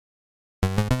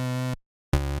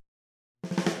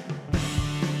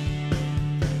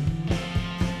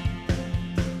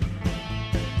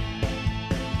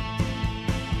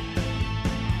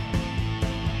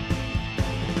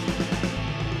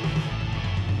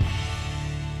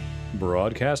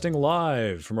Broadcasting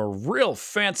live from a real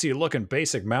fancy looking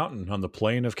basic mountain on the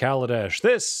plain of Kaladesh.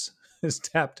 This is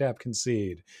Tap Tap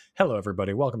Concede. Hello,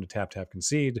 everybody. Welcome to Tap Tap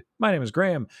Concede. My name is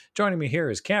Graham. Joining me here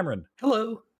is Cameron.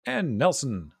 Hello. And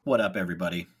Nelson. What up,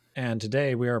 everybody? And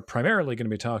today we are primarily going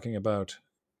to be talking about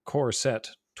Core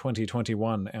Set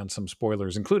 2021 and some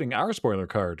spoilers, including our spoiler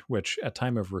card, which at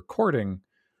time of recording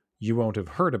you won't have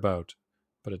heard about,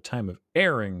 but at time of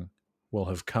airing will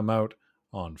have come out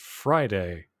on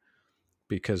Friday.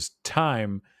 Because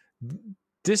time,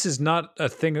 this is not a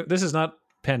thing. This is not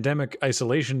pandemic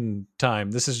isolation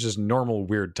time. This is just normal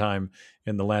weird time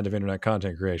in the land of internet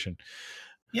content creation.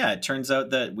 Yeah, it turns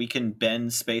out that we can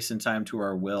bend space and time to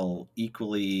our will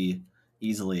equally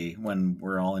easily when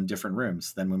we're all in different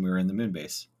rooms than when we were in the moon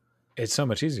base. It's so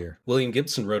much easier. William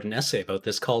Gibson wrote an essay about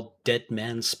this called Dead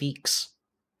Man Speaks,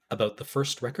 about the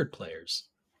first record players.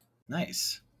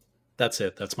 Nice. That's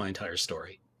it. That's my entire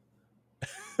story.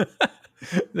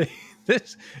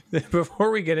 Before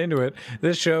we get into it,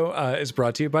 this show is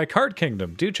brought to you by Card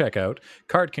Kingdom. Do check out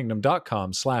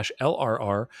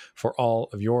cardkingdom.com/LRR for all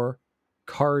of your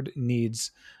card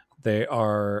needs. They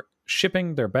are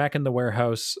shipping. They're back in the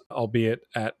warehouse, albeit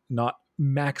at not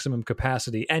maximum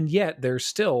capacity, and yet they're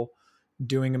still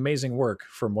doing amazing work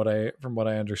from what I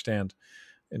understand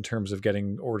in terms of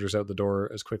getting orders out the door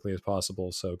as quickly as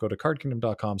possible. So go to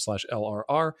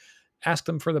cardkingdom.com/LRR, ask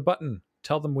them for the button.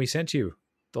 Tell them we sent you.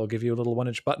 They'll give you a little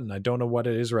 1-inch button. I don't know what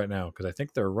it is right now because I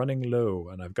think they're running low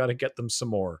and I've got to get them some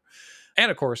more.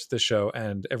 And of course, this show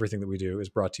and everything that we do is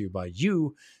brought to you by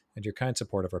you and your kind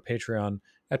support of our Patreon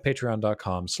at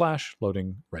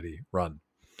patreon.com/loadingreadyrun.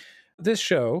 This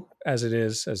show, as it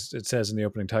is, as it says in the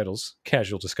opening titles,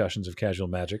 casual discussions of casual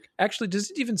magic. Actually,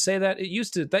 does it even say that?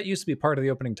 That used to be part of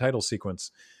the opening title sequence.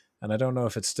 And I don't know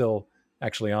if it's still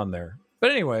actually on there.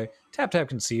 But anyway, Tap Tap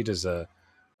Concede is a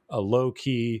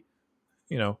low-key,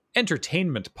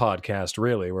 entertainment podcast,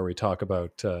 really, where we talk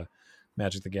about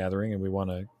Magic the Gathering, and we want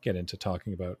to get into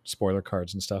talking about spoiler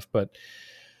cards and stuff. But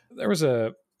there was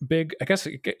a big, I guess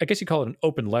you call it an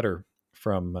open letter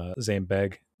from Zane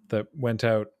Begg that went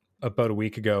out about a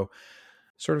week ago,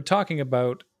 sort of talking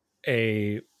about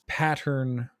a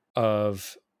pattern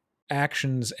of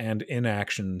actions and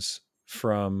inactions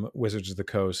from Wizards of the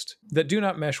Coast that do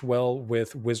not mesh well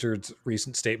with Wizards'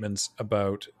 recent statements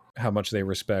about how much they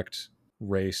respect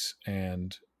race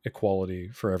and equality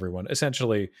for everyone.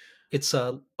 Essentially, it's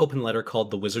an open letter called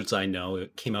The Wizards I Know.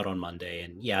 It came out on Monday,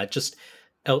 and yeah, it just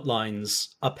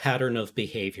outlines a pattern of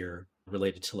behavior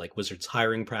related to like Wizards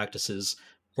hiring practices,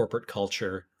 corporate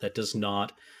culture that does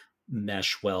not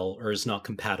mesh well or is not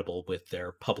compatible with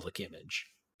their public image.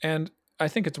 And I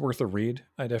think it's worth a read.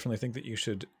 I definitely think that you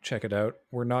should check it out.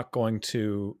 We're not going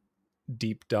to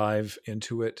deep dive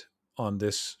into it on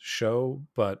this show,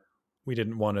 but we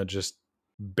didn't want to just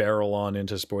barrel on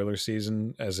into spoiler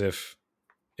season as if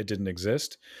it didn't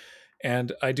exist.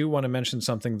 And I do want to mention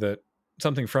something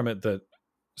from it that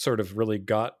sort of really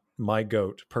got my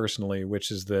goat personally,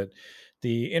 which is that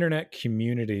the internet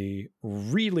community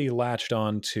really latched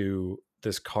on to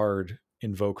this card,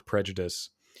 Invoke Prejudice,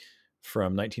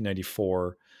 from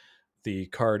 1994. The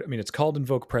card, it's called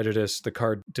Invoke Prejudice. The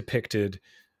card depicted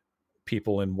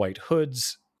people in white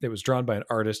hoods. It was drawn by an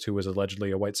artist who was allegedly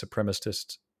a white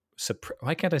supremacist.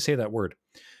 Why can't I say that word?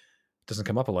 It doesn't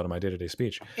come up a lot in my day-to-day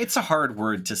speech. It's a hard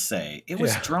word to say. It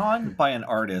was drawn by an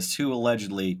artist who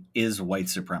allegedly is white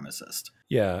supremacist.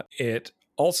 Yeah, it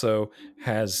also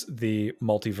has the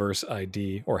multiverse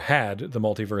ID, or had the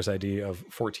multiverse ID of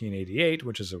 1488,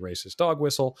 which is a racist dog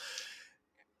whistle,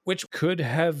 which could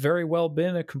have very well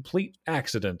been a complete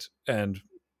accident. And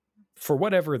for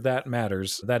whatever that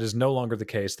matters, that is no longer the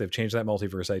case. They've changed that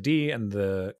multiverse ID, and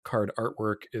the card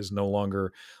artwork is no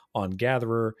longer on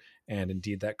Gatherer. And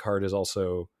indeed, that card is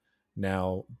also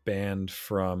now banned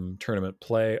from tournament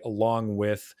play, along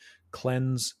with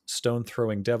Cleanse, Stone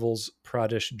Throwing Devils,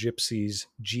 Pradesh Gypsies,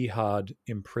 Jihad,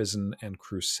 Imprison, and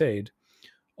Crusade,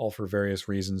 all for various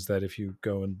reasons that if you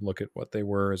go and look at what they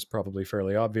were is probably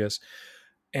fairly obvious.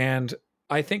 And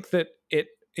I think that it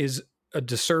is a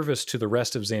disservice to the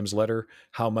rest of Zame's letter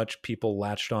how much people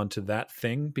latched onto that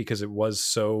thing, because it was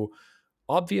so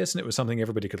obvious and it was something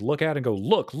everybody could look at and go,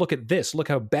 look at this, look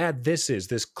how bad this is,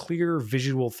 this clear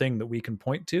visual thing that we can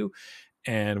point to.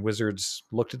 And Wizards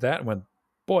looked at that and went,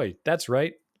 boy, that's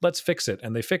right, let's fix it.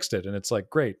 And they fixed it, and it's like,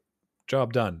 great,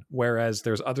 job done. Whereas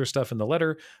there's other stuff in the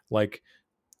letter, like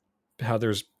how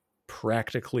there's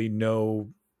practically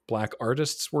no Black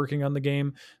artists working on the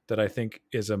game, that I think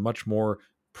is a much more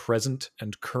present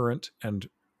and current and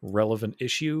relevant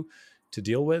issue to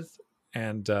deal with.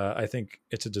 And I think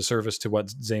it's a disservice to what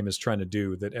Zame is trying to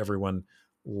do, that everyone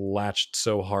latched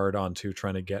so hard onto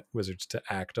trying to get Wizards to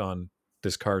act on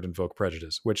this card, Invoke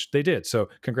Prejudice, which they did. So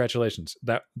congratulations,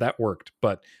 that worked.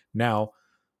 But now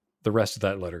the rest of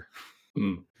that letter.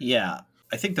 Yeah,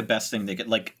 I think the best thing they could,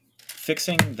 like,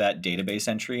 fixing that database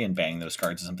entry and banning those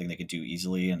cards is something they could do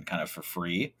easily and kind of for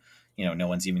free. No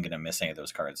one's even going to miss any of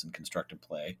those cards in constructed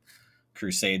play.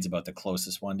 Crusade's about the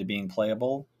closest one to being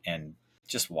playable, and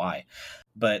just why.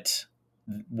 But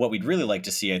what we'd really like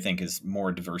to see, I think, is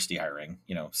more diversity hiring.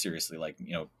 Seriously, like,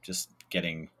 just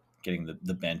getting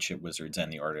the bench at Wizards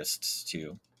and the artists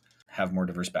to have more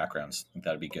diverse backgrounds. I think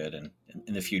that'd be good, and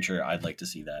in the future, I'd like to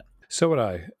see that. So would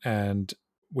I, and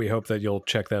we hope that you'll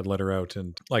check that letter out.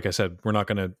 And like I said, we're not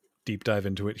going to deep dive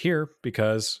into it here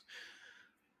because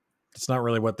it's not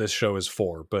really what this show is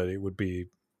for, but it would be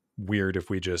weird if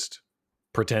we just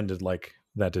pretended like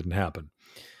that didn't happen.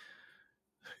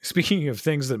 Speaking of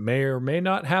things that may or may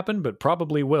not happen, but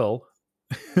probably will,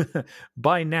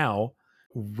 by now,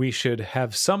 we should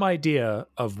have some idea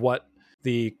of what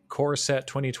the Core Set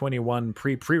 2021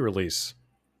 pre-release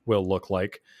will look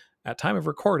like. At time of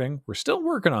recording, we're still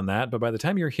working on that, but by the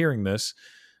time you're hearing this,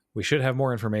 we should have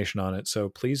more information on it. So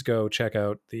please go check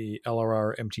out the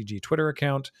LRR MTG Twitter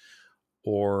account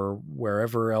or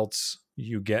wherever else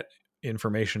you get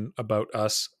information about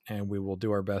us, and we will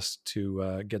do our best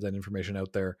to get that information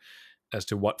out there as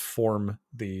to what form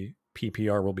the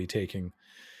PPR will be taking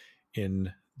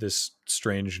in this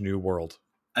strange new world.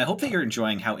 I hope that you're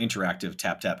enjoying how interactive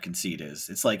Tap Tap Concede is.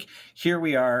 It's like, here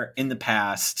we are in the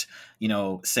past,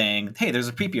 saying, hey, there's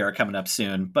a PPR coming up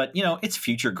soon, but, it's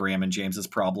future Graham and James's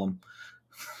problem.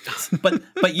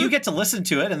 but you get to listen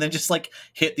to it and then just like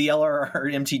hit the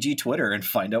LRR MTG Twitter and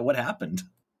find out what happened.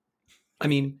 I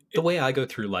mean, the way I go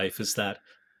through life is that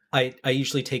I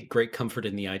usually take great comfort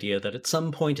in the idea that at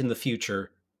some point in the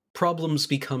future, problems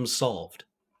become solved.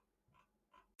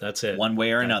 That's it. One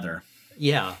way or another.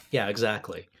 Yeah,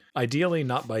 exactly. Ideally,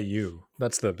 not by you.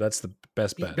 That's the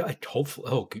best bet.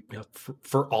 Hopefully,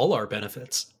 for all our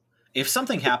benefits. If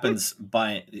something happens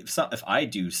if I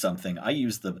do something, I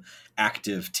use the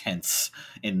active tense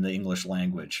in the English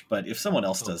language. But if someone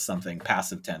else does something,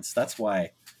 passive tense. That's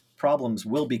why problems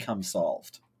will become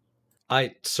solved.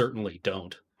 I certainly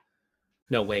don't.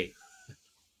 No, wait.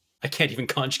 I can't even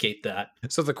conjugate that.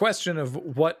 So the question of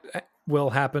what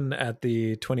will happen at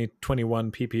the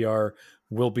 2021 PPR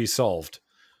will be solved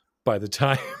by the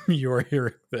time you are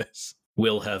hearing this.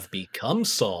 Will have become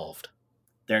solved.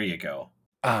 There you go.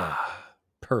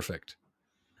 Perfect.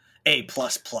 A++.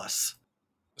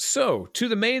 So, to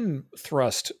the main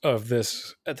thrust of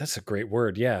this, that's a great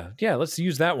word. Yeah, let's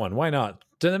use that one. Why not?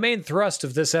 To the main thrust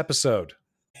of this episode.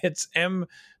 It's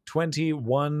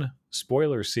M21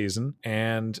 spoiler season,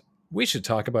 and we should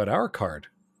talk about our card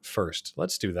first.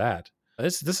 Let's do that.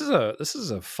 This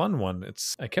is a fun one.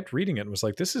 I kept reading it and was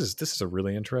like, this is a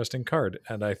really interesting card.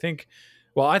 And I think,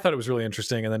 well, I thought it was really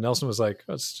interesting, and then Nelson was like,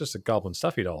 oh, it's just a goblin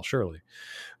stuffy doll, surely.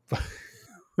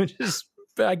 Which is,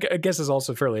 I guess, is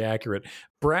also fairly accurate.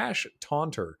 Brash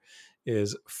Taunter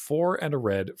is 4 and a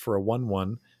red for a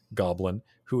 1/1 goblin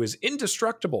who is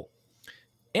indestructible.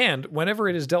 And whenever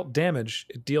it is dealt damage,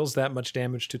 it deals that much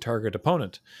damage to target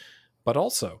opponent. But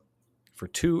also, for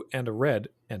 2 and a red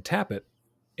and tap it,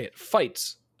 it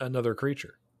fights another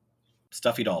creature.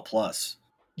 Stuffy doll plus.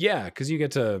 Yeah, because you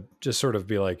get to just sort of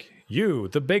be like, you,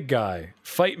 the big guy,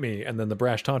 fight me, and then the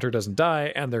Brash Taunter doesn't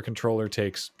die, and their controller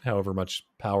takes however much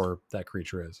power that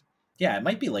creature is. Yeah, it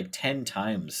might be like 10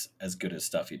 times as good as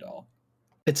Stuffy doll.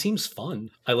 It seems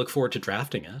fun. I look forward to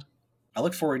drafting it. I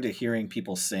look forward to hearing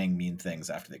people saying mean things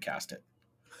after they cast it.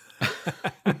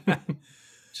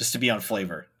 Just to be on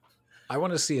flavor. I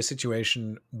want to see a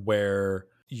situation where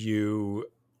you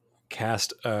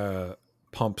cast a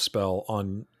pump spell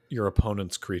on your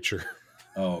opponent's creature.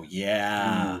 Oh,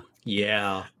 yeah. Ooh,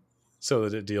 yeah. So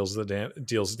that it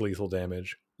deals lethal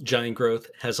damage. Giant Growth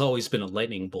has always been a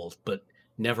lightning bolt, but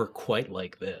never quite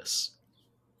like this.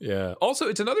 Yeah. Also,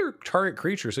 it's another target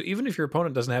creature, so even if your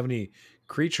opponent doesn't have any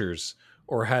creatures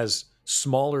or has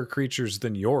smaller creatures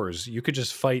than yours, you could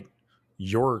just fight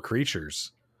your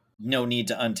creatures. No need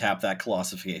to untap that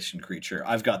Colossification creature.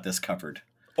 I've got this covered.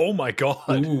 Oh my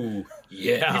god. Ooh,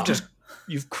 yeah.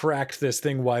 You've cracked this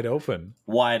thing wide open.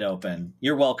 Wide open.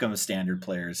 You're welcome, Standard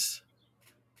players.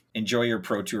 Enjoy your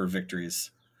Pro Tour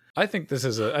victories. I think this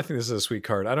is a sweet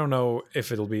card. I don't know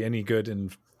if it'll be any good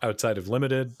in outside of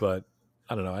Limited, but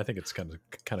I don't know. I think it's kind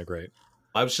of great.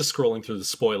 I was just scrolling through the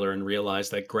spoiler and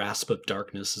realized that Grasp of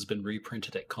Darkness has been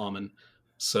reprinted at Common.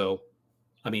 So,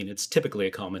 I mean, it's typically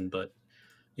a common, but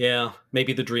yeah,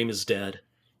 maybe the dream is dead.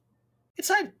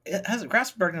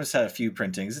 Grasp of Darkness had a few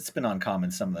printings. It's been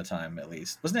uncommon some of the time, at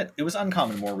least. Wasn't it? It was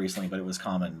uncommon more recently, but it was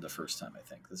common the first time, I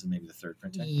think. This is maybe the third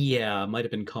printing. Yeah, might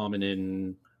have been common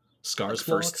in Scars Like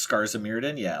first Scars of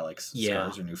Mirrodin,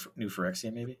 Scars or New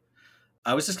Phyrexia, maybe.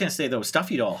 I was just gonna say though,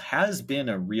 Stuffy Doll has been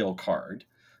a real card,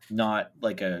 not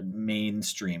like a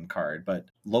mainstream card, but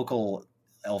local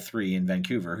L3 in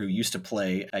Vancouver, who used to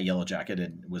play at Yellow Jacket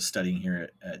and was studying here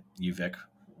at UVic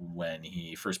when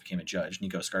he first became a judge,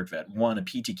 Nico Skartvet, won a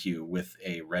PTQ with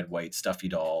a red-white Stuffy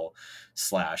Doll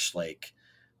 / like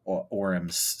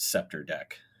Orem's Scepter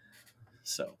deck.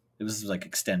 So it was like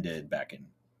extended back in,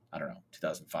 I don't know,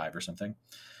 2005 or something.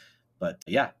 But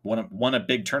yeah, won a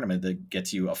big tournament that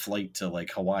gets you a flight to like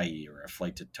Hawaii or a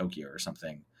flight to Tokyo or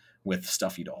something with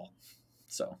Stuffy Doll.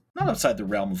 So not outside the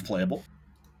realm of playable.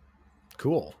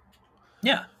 Cool.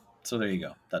 Yeah. So there you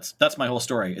go. That's my whole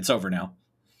story. It's over now.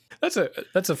 That's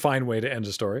a fine way to end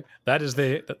a story. That's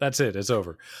it. It's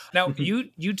over. Now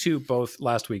you two both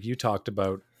last week you talked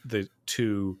about the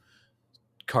two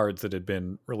cards that had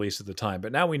been released at the time,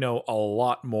 but now we know a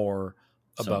lot more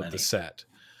about the set.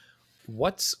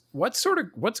 What's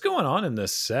going on in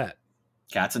this set?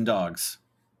 Cats and dogs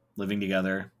living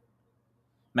together.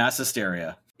 Mass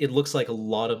hysteria. It looks like a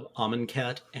lot of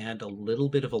Amonkhet and a little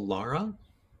bit of Alara,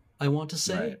 I want to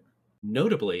say. Right.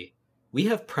 Notably, we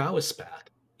have Prowess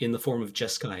back in the form of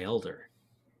Jeskai Elder.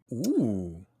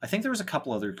 Ooh. I think there was a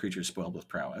couple other creatures spoiled with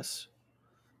Prowess.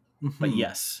 But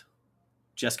yes,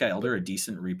 Jeskai Elder, a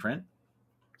decent reprint.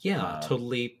 Yeah,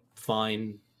 totally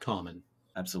fine common.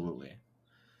 Absolutely.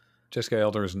 Jeskai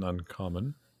Elder is an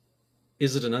uncommon.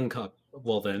 Is it an uncommon?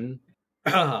 Well then,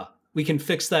 we can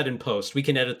fix that in post. We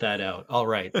can edit that out. All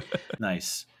right.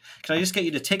 Nice. Can I just get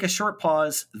you to take a short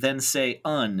pause, then say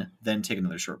then take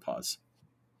another short pause?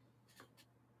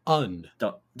 Don't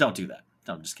do that.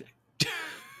 No, I'm just kidding.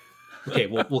 Okay,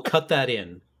 we'll cut that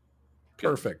in.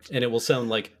 Perfect. And it will sound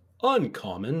like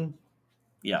uncommon.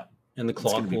 Yeah. And the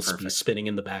clock will be spinning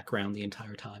in the background the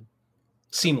entire time.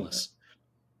 Seamless.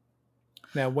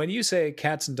 Now, when you say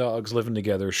cats and dogs living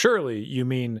together, surely you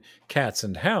mean cats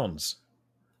and hounds.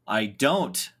 I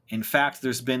don't. In fact,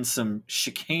 there's been some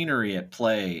chicanery at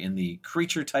play in the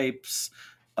creature types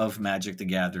of Magic the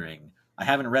Gathering. I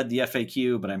haven't read the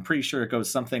FAQ, but I'm pretty sure it goes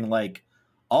something like,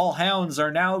 all hounds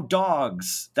are now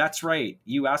dogs. That's right.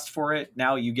 You asked for it.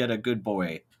 Now you get a good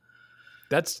boy.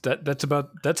 That's about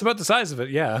the size of it.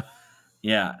 Yeah.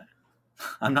 Yeah.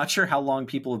 I'm not sure how long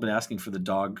people have been asking for the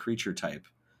dog creature type.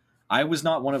 I was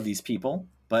not one of these people,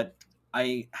 but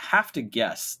I have to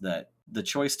guess that the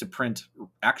choice to print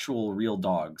actual real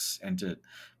dogs and to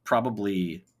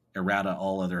probably errata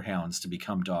all other hounds to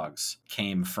become dogs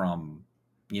came from,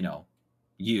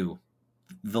 you,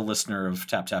 the listener of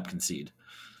Tap Tap Concede.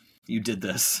 You did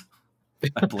this.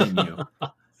 I blame you.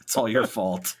 It's all your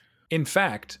fault. In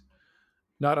fact,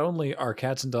 not only are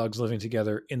cats and dogs living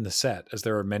together in the set, as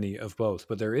there are many of both,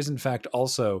 but there is in fact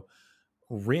also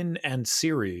Rin and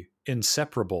Ciri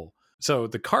inseparable. So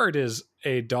the card is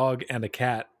a dog and a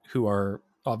cat who are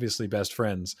obviously best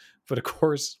friends, but of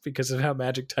course, because of how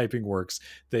magic typing works,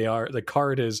 the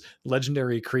card is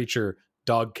legendary creature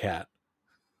dog cat.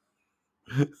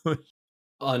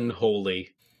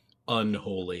 Unholy.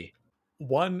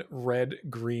 1 red,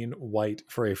 green, white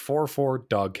for a 4/4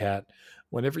 dog cat.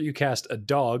 Whenever you cast a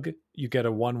dog, you get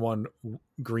a 1/1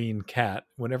 green cat.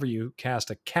 Whenever you cast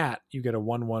a cat, you get a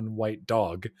 1/1 white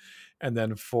dog. And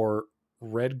then for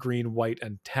red, green, white,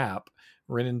 and tap,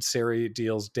 Rin and Ciri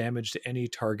deals damage to any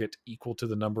target equal to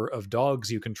the number of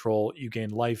dogs you control. You gain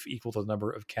life equal to the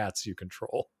number of cats you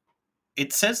control.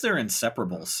 It says they're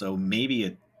inseparable, so maybe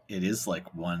it is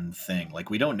like one thing. Like,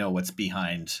 we don't know what's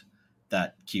behind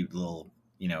that cute little,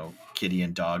 kitty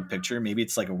and dog picture. Maybe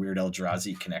it's like a weird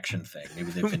Eldrazi connection thing.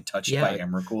 Maybe they've been touched by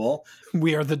Emrakul.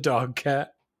 We are the dog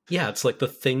cat. Yeah, it's like the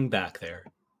thing back there.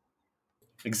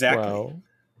 Exactly. Wow.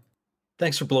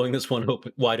 Thanks for blowing this one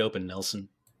wide open, Nelson.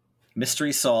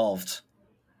 Mystery solved.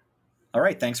 All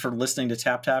right, thanks for listening to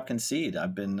Tap Tap Concede.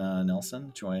 I've been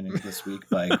Nelson, joined this week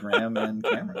by Graham and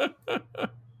Cameron.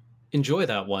 Enjoy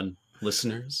that one,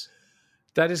 listeners.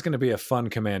 That is going to be a fun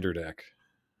commander deck.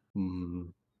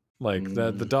 Like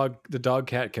the dog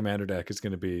cat commander deck is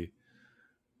going to be,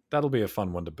 that'll be a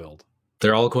fun one to build.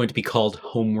 They're all going to be called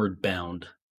Homeward Bound.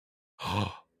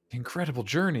 Oh, incredible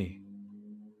journey.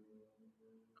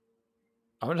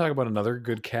 I'm going to talk about another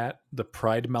good cat, the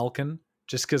Pride Malkin,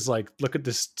 just because, look at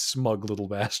this smug little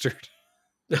bastard.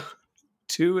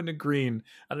 2 and a green.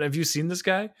 I don't know, have you seen this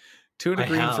guy? 2 and a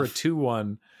green for a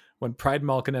 2/1. When Pride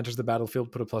Malkin enters the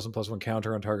battlefield, put a +1/+1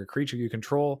 counter on target creature you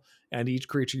control, and each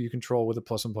creature you control with a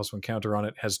 +1/+1 counter on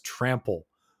it has trample.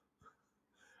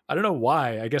 I don't know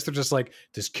why. I guess they're just like,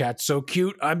 this cat's so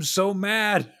cute. I'm so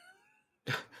mad.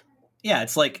 Yeah,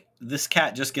 it's like this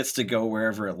cat just gets to go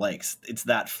wherever it likes. It's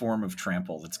that form of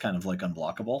trample that's kind of like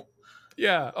unblockable.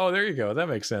 Yeah. Oh, there you go. That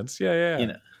makes sense. Yeah. You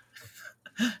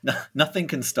know, nothing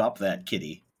can stop that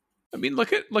kitty. I mean,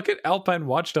 look at Alpine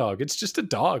Watchdog. It's just a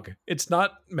dog. It's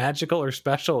not magical or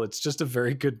special. It's just a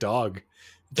very good dog.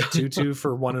 It's a 2/2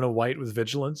 for 1 and a white with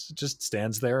vigilance. It just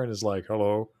stands there and is like,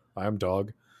 "Hello, I'm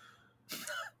dog."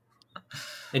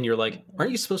 And you're like,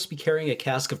 aren't you supposed to be carrying a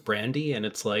cask of brandy? And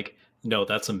it's like, no,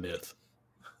 that's a myth.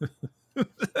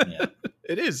 Yeah.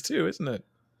 It is too, isn't it?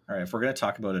 All right, if we're going to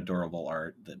talk about adorable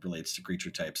art that relates to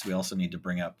creature types, we also need to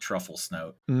bring up Truffle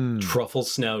Snout. Truffle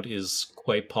Snout is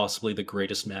quite possibly the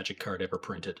greatest Magic card ever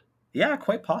printed. Yeah,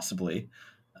 quite possibly.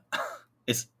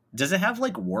 Does it have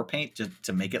like war paint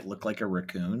to make it look like a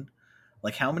raccoon?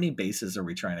 Like, how many bases are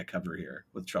we trying to cover here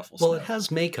with Truffle Snout? Well, it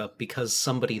has makeup because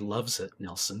somebody loves it,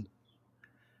 Nelson.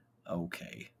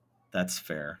 Okay, that's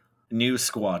fair. New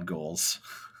squad goals.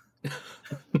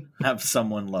 Have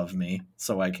someone love me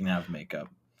so I can have makeup.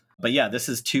 But yeah, this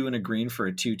is 2 and a green for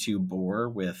a 2/2 boar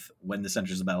with, when this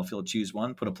enters the battlefield, choose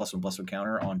 1, put a +1/+1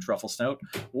 counter on Truffle Snout,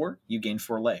 or you gain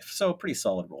 4 life. So a pretty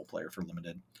solid role player for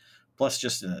limited. Plus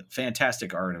just a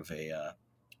fantastic art of a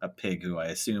pig who I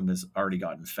assume has already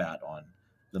gotten fat on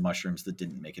the mushrooms that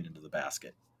didn't make it into the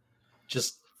basket.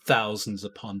 Just thousands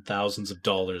upon thousands of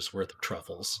dollars worth of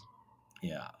truffles.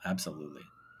 Yeah, absolutely.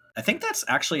 I think that's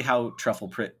actually how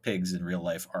truffle pigs in real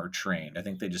life are trained. I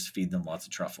think they just feed them lots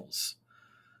of truffles.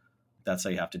 That's how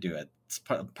you have to do it. It's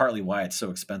partly why it's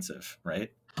so expensive,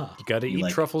 right? Huh. You got to eat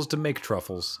truffles to make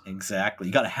truffles. Exactly.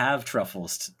 You got to have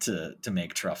truffles to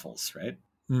make truffles, right?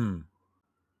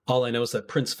 All I know is that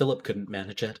Prince Philip couldn't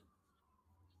manage it.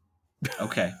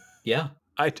 Okay. Yeah.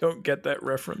 I don't get that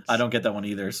reference. I don't get that one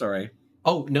either. Sorry.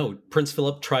 Oh, no. Prince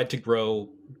Philip tried to grow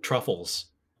truffles.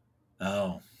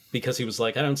 Oh. Because he was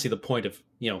like, I don't see the point of,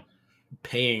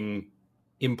 paying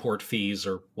import fees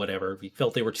or whatever. He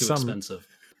felt they were too expensive.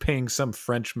 Paying some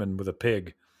Frenchman with a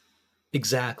pig.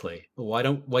 Exactly.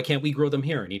 Why can't we grow them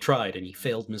here? And he tried and he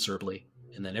failed miserably.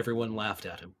 And then everyone laughed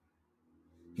at him,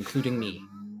 including me.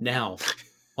 Now,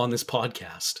 on this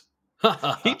podcast.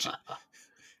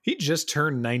 He just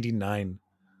turned 99.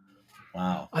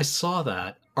 Wow. I saw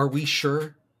that. Are we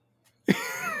sure?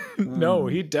 No,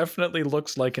 he definitely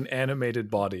looks like an animated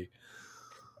body.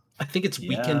 I think it's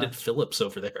Weekend at Phillips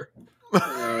over there.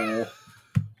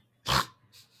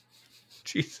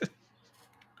 Jesus.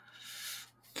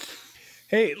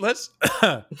 Hey, let's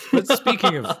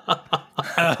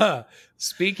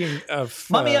speaking of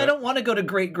Mommy, I don't want to go to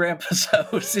great grandpa's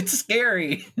house. It's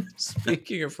scary.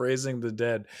 Speaking of raising the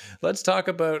dead, let's talk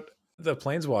about the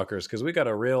planeswalkers, because we got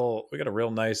a real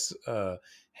nice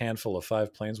handful of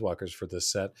 5 planeswalkers for this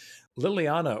set.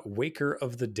 Liliana, Waker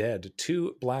of the Dead,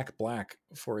 2 black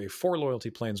for a 4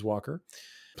 loyalty planeswalker.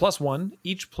 +1,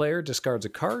 each player discards a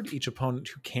card. Each opponent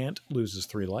who can't loses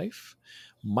 3 life.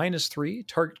 -3,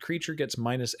 target creature gets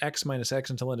 -X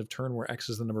until end of turn, where X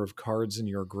is the number of cards in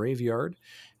your graveyard.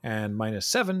 And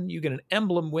 -7, you get an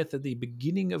emblem with at the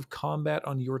beginning of combat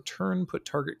on your turn. Put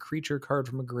target creature card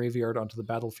from a graveyard onto the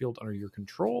battlefield under your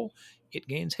control. It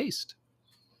gains haste.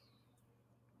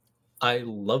 I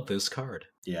love this card.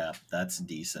 Yeah, that's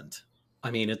decent. I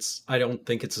mean, I don't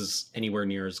think it's anywhere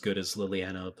near as good as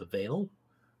Liliana of the Veil.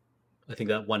 I think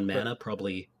that 1 mana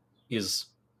probably is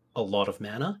a lot of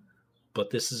mana,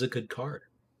 but this is a good card.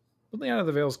 Liliana of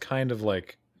the Veil is kind of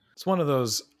like, it's one of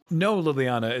those, no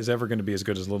Liliana is ever going to be as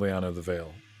good as Liliana of the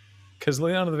Veil. Because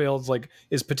Liliana of the Veil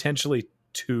is potentially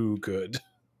too good.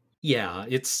 Yeah,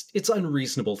 it's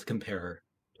unreasonable to compare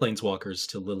Planeswalkers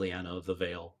to Liliana of the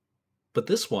Veil. But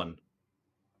this one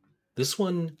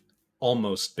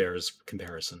almost bears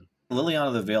comparison. Liliana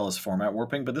of the Veil is format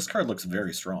warping, but this card looks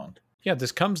very strong. Yeah,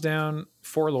 this comes down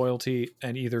 4 loyalty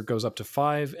and either goes up to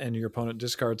 5 and your opponent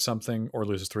discards something or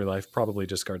loses 3 life, probably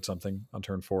discards something on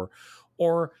turn 4,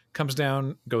 or goes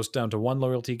down to 1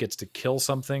 loyalty, gets to kill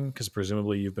something because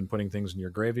presumably you've been putting things in your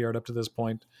graveyard up to this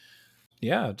point.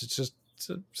 Yeah, it's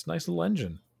a nice little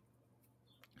engine.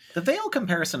 The Veil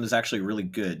comparison is actually really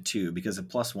good too, because it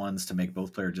 +1s to make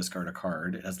both player discard a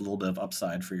card. It has a little bit of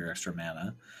upside for your extra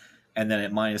mana, and then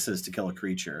it minuses to kill a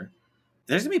creature.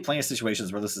 There's going to be plenty of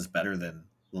situations where this is better than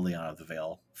Liliana of the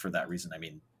Veil for that reason. I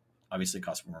mean, obviously it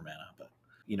costs more mana, but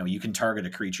you can target a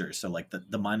creature. So like the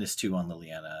 -2 on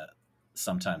Liliana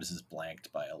sometimes is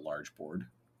blanked by a large board.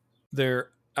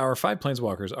 Our 5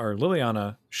 planeswalkers are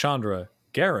Liliana, Chandra,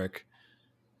 Garruk,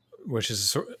 which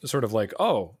is sort of like,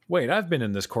 oh, wait, I've been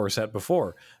in this core set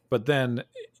before. But then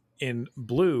in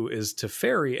blue is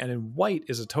Teferi, and in white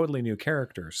is a totally new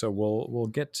character. So we'll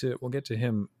get to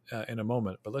him in a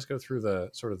moment. But let's go through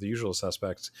the sort of the usual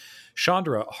suspects.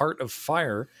 Chandra, Heart of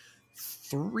Fire,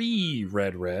 3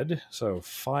 red, so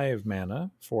 5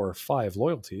 mana for 5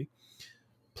 loyalty.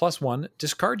 +1,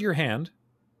 discard your hand.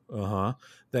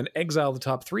 Then exile the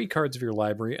top 3 cards of your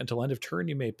library. Until end of turn,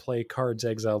 you may play cards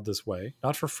exiled this way.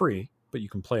 Not for free, but you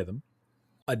can play them.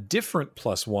 A different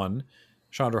 +1,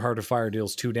 Chandra, Heart of Fire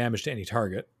deals 2 damage to any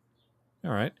target.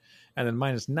 All right. And then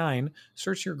 -9,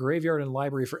 search your graveyard and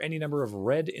library for any number of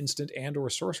red, instant, and or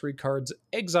sorcery cards.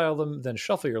 Exile them, then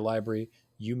shuffle your library.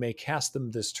 You may cast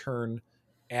them this turn.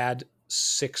 Add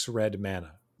 6 red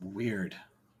mana. Weird.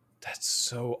 That's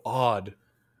so odd.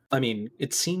 I mean,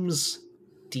 it seems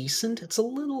decent.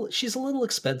 She's a little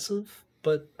expensive,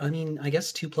 but I mean, I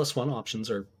guess 2+1 options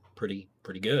are pretty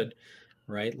good,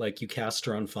 right? Like you cast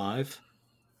her on 5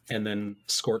 and then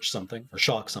scorch something or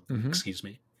shock something, excuse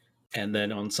me. And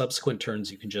then on subsequent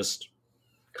turns, you can just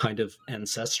kind of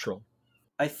ancestral.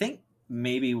 I think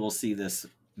maybe we'll see this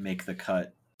make the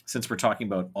cut since we're talking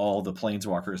about all the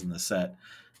planeswalkers in the set.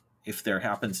 If there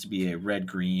happens to be a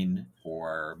red-green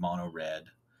or mono-red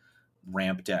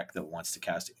ramp deck that wants to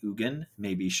cast Ugin,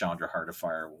 maybe Chandra, Heart of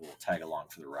Fire will tag along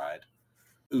for the ride.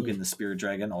 Ugin the Spirit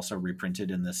Dragon, also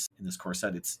reprinted in this core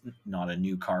set. It's not a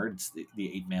new card. It's the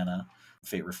 8 mana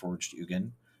Fate Reforged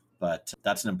Ugin, but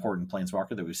that's an important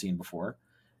planeswalker that we've seen before.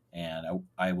 And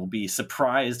I will be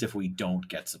surprised if we don't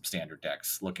get some standard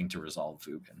decks looking to resolve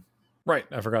Ugin. Right.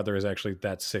 I forgot there is actually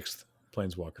that 6th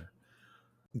planeswalker.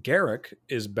 Garruk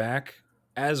is back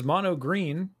as mono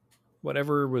green.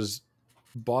 Whatever was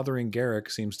bothering Garruk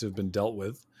seems to have been dealt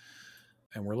with.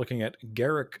 And we're looking at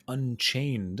Garruk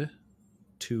Unchained,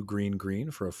 2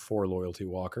 green for a 4 loyalty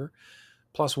walker.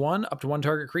 +1, up to 1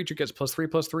 target creature gets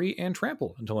 +3/+3 and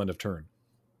trample until end of turn.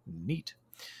 Neat.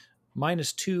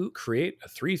 -2, create a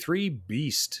 3/3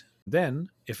 beast. Then,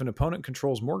 if an opponent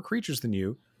controls more creatures than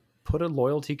you, put a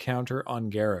loyalty counter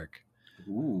on Garruk.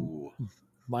 Ooh.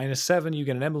 -7, you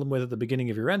get an emblem with at the beginning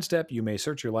of your end step. You may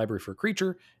search your library for a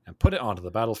creature and put it onto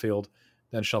the battlefield,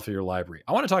 then shuffle your library.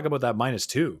 I want to talk about that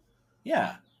 -2.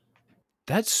 Yeah.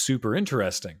 That's super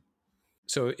interesting.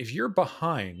 So if you're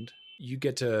behind, you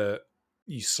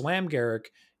slam Garruk,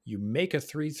 you make a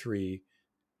 3/3,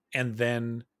 and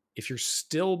then if you're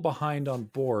still behind on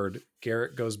board,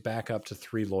 Garruk goes back up to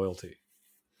 3 loyalty.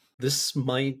 This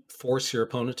might force your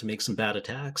opponent to make some bad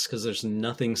attacks because there's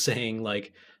nothing saying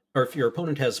like, or if your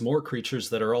opponent has more creatures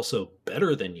that are also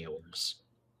better than yours,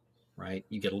 right?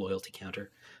 You get a loyalty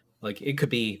counter. Like it could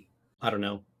be, I don't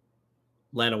know,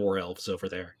 Llanowar Elves over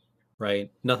there,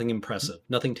 right? Nothing impressive,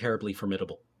 nothing terribly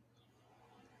formidable.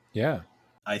 Yeah.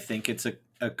 I think it's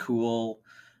a cool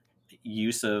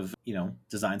use of,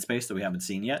 design space that we haven't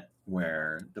seen yet,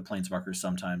 where the planeswalker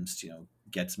sometimes,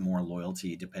 gets more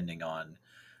loyalty depending on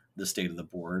the state of the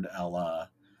board, a la,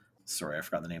 sorry, I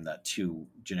forgot the name of that 2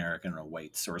 generic and a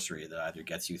white sorcery that either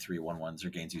gets you 3/1/1s or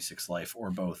gains you 6 life,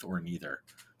 or both, or neither.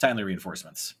 Timely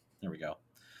Reinforcements. There we go.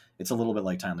 It's a little bit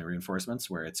like Timely Reinforcements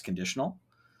where it's conditional.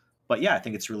 But yeah, I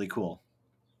think it's really cool.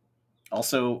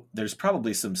 Also, there's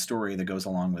probably some story that goes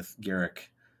along with Garruk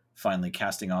finally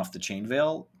casting off the Chain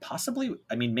Veil. Possibly,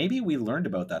 maybe we learned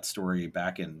about that story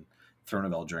back in Throne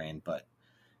of Eldraine, but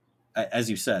as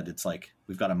you said, it's like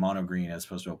we've got a mono green as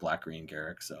opposed to a black green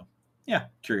Garruk. So yeah,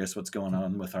 curious what's going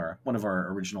on with one of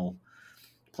our original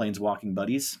planeswalking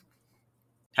buddies.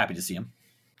 Happy to see him.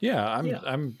 Yeah,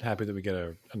 I'm happy that we get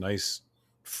a nice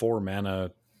 4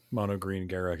 mana mono green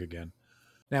Garruk again.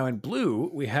 Now in blue,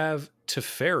 we have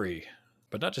Teferi,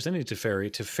 but not just any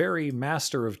Teferi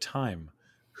Master of Time,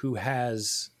 who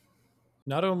has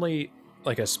not only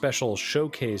like a special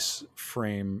showcase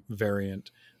frame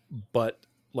variant, but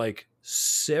like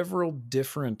several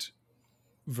different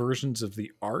versions of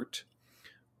the art,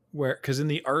 because in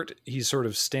the art he's sort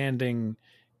of standing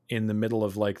in the middle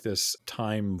of like this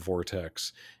time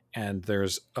vortex, and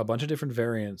there's a bunch of different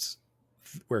variants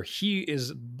where he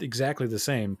is exactly the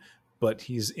same, but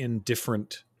he's in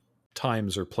different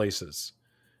times or places,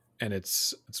 and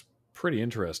it's pretty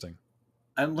interesting.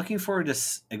 I'm looking forward to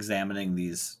examining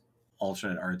these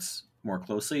alternate arts more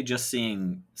closely. Just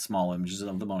seeing small images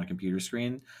of them on a computer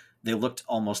screen, they looked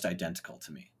almost identical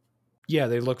to me. Yeah,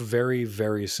 they look very,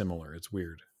 very similar. It's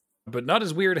weird, but not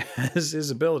as weird as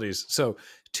his abilities. So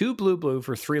 2 blue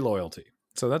for 3 loyalty.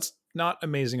 So that's not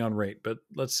amazing on rate, but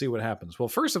let's see what happens. Well,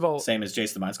 first of all, same as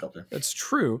Jace the Mind Sculptor. That's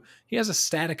true. He has a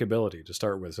static ability to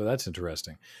start with, so that's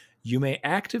interesting. You may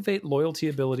activate loyalty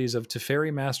abilities of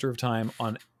Teferi Master of Time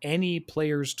on any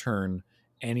player's turn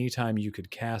anytime you could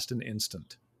cast an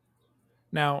instant.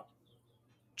 Now,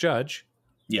 Judge,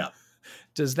 Yeah.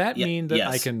 Does that mean that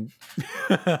I yes. can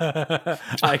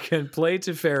I can play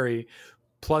Teferi,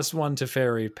 +1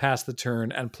 Teferi, pass the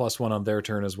turn, and +1 on their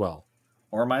turn as well?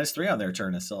 Or -3 on their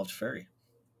turn and still have Teferi.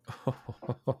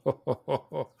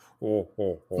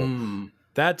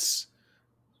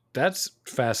 That's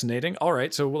fascinating. All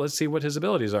right, so let's see what his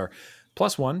abilities are.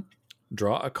 +1,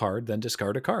 draw a card, then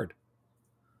discard a card.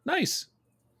 Nice.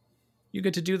 You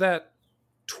get to do that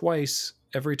twice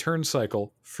every turn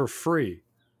cycle for free.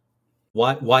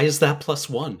 Why is that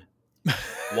 +1?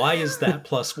 Why is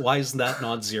that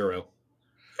not 0?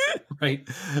 Right?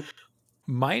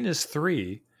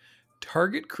 -3,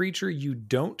 target creature you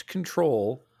don't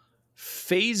control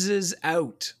phases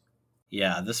out.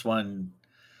 Yeah, this one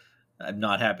I'm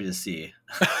not happy to see.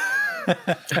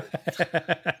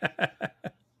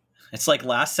 It's like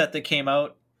last set that came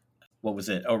out. What was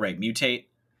it? Oh, right. Mutate.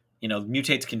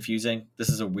 Mutate's confusing. This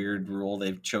is a weird rule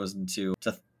they've chosen to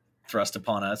thrust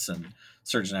upon us. And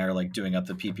Serge and I are like doing up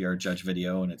the PPR judge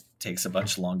video, and it takes a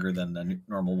bunch longer than a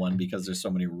normal one because there's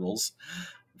so many rules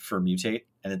for Mutate,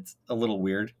 and it's a little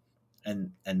weird.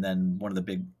 And then one of the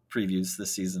big previews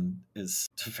this season is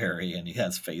Teferi, and he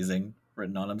has phasing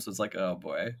written on him. So it's like, oh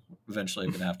boy, eventually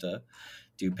I'm gonna have to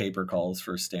do paper calls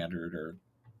for standard, or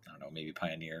I don't know, maybe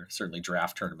Pioneer, certainly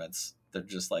draft tournaments. They're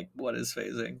just like, what is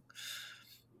phasing?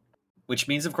 Which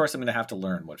means, of course, I'm going to have to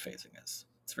learn what phasing is.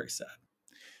 It's very sad.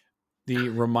 The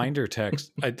reminder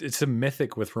text, it's a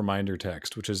mythic with reminder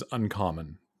text, which is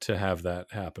uncommon to have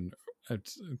that happen.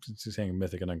 Saying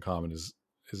mythic and uncommon is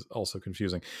also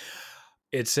confusing.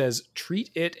 It says, treat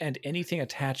it and anything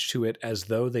attached to it as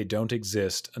though they don't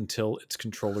exist until its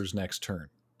controller's next turn.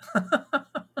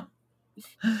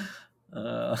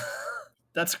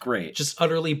 That's great. Just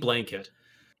utterly blanket,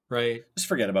 right? Just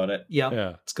forget about it.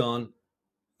 Yeah, it's gone.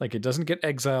 Like, it doesn't get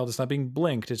exiled. It's not being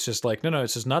blinked. It's just like, no,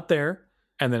 it's just not there.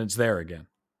 And then it's there again.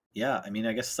 Yeah, I mean,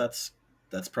 I guess that's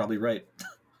probably right.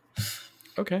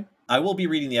 Okay. I will be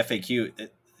reading the FAQ.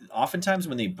 Oftentimes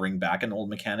when they bring back an old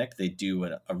mechanic, they do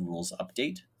a rules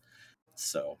update.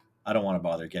 So I don't want to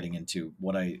bother getting into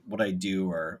what I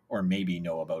do or maybe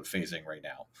know about phasing right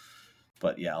now.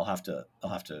 But yeah, I'll have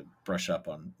to brush up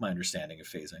on my understanding of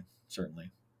phasing, certainly.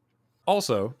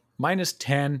 Also,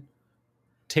 -10,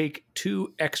 take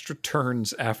 2 extra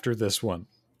turns after this one.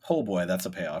 Oh boy, that's a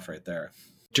payoff right there.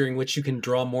 During which you can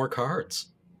draw more cards.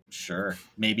 Sure.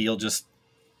 Maybe you'll just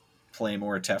play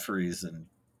more Teferis and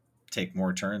take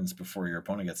more turns before your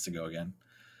opponent gets to go again.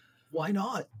 Why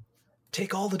not?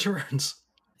 Take all the turns.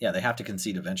 Yeah, they have to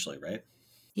concede eventually, right?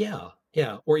 Yeah.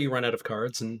 Or you run out of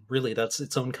cards, and really that's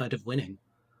its own kind of winning.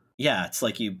 Yeah, it's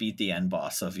like you beat the end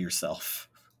boss of yourself.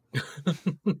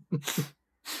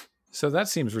 So that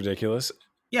seems ridiculous.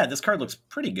 Yeah, this card looks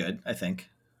pretty good, I think.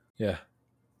 Yeah.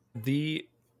 The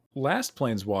last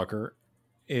Planeswalker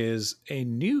is a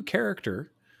new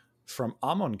character from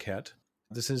Amonkhet.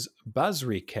 This is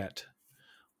Basri-Khet.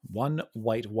 1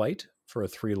 white for a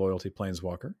 3 loyalty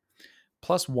Planeswalker.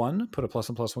 +1, put a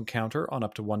 +1/+1 counter on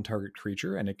up to 1 target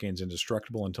creature, and it gains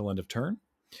indestructible until end of turn.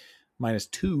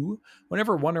 -2,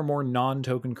 whenever 1 or more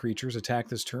non-token creatures attack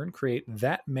this turn, create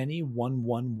that many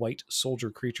 1/1 white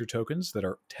soldier creature tokens that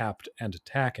are tapped and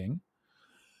attacking.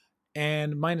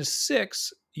 And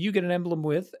 -6, you get an emblem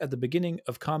with, at the beginning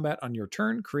of combat on your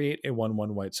turn, create a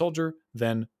 1/1 white soldier,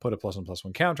 then put a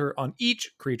 +1/+1 counter on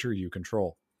each creature you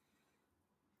control.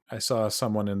 I saw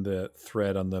someone in the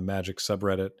thread on the Magic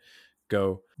subreddit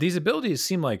go, these abilities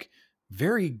seem like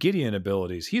very Gideon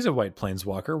abilities. He's a white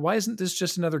Planeswalker. Why isn't this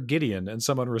just another Gideon? And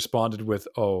someone responded with,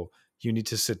 oh, you need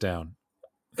to sit down.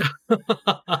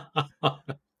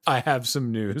 I have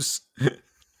some news.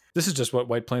 This is just what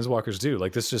white Planeswalkers do.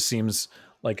 Like, this just seems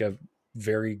like a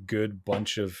very good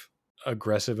bunch of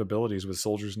aggressive abilities with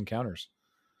soldiers and counters.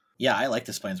 Yeah, I like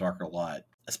this Planeswalker a lot,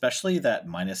 especially that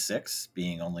 -6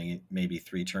 being only maybe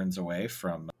 3 turns away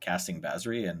from casting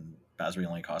Basri, and Basri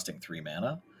only costing 3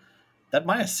 mana. That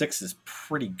 -6 is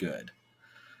pretty good.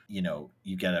 You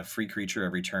get a free creature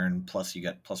every turn, plus you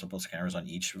get +1/+1 counters on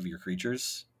each of your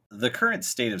creatures. The current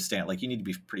state of stand, like, you need to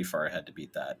be pretty far ahead to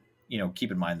beat that.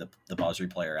 Keep in mind the Basri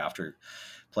player, after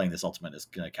playing this ultimate, is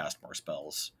going to cast more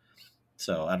spells.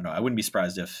 So I don't know. I wouldn't be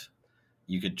surprised if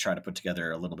you could try to put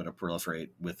together a little bit of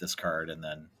proliferate with this card and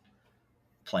then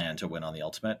plan to win on the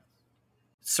ultimate.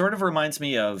 Sort of reminds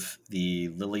me of the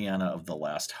Liliana of the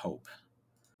Last Hope.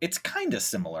 It's kind of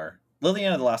similar.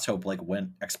 Liliana of the Last Hope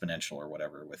went exponential or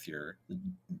whatever with your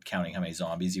counting how many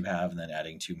zombies you have and then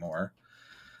adding 2 more.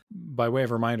 By way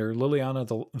of reminder,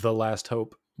 Liliana the Last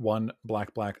Hope, 1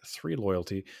 black 3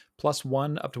 loyalty,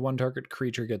 +1 up to 1 target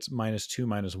creature gets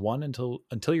 -2/-1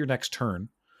 until your next turn.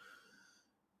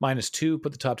 -2,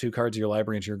 put the top 2 cards of your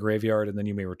library into your graveyard, and then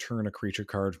you may return a creature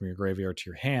card from your graveyard to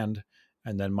your hand.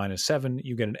 And then -7,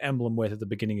 you get an emblem with at the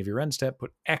beginning of your end step.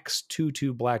 Put X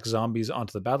 2/2 black zombies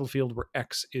onto the battlefield, where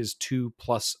X is 2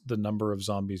 plus the number of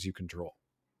zombies you control.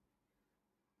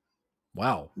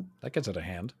 Wow, that gets out of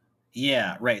hand.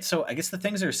 Yeah, right. So I guess the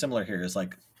things that are similar here is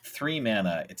like 3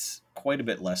 mana. It's quite a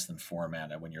bit less than 4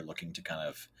 mana when you're looking to kind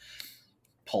of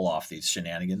pull off these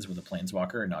shenanigans with a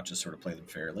planeswalker and not just sort of play them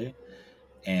fairly.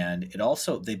 And it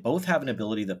also, they both have an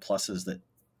ability that pluses that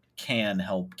can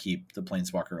help keep the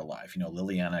planeswalker alive. You know,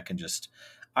 Liliana can just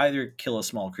either kill a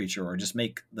small creature or just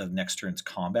make the next turn's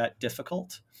combat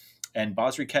difficult. And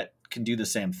Bosriket can do the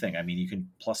same thing. I mean, you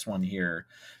can +1 here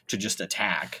to just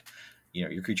attack. You know,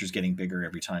 your creature's getting bigger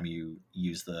every time you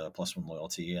use the +1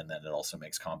 loyalty, and then it also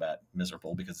makes combat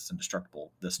miserable because it's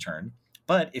indestructible this turn.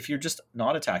 But if you're just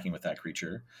not attacking with that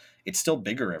creature, it's still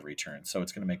bigger every turn, so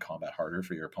it's going to make combat harder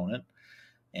for your opponent.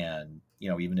 And, you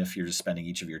know, even if you're just spending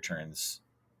each of your turns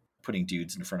putting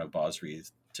dudes in front of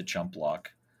Bosri to chump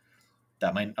block,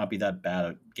 that might not be that bad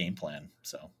a game plan.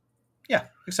 So, yeah,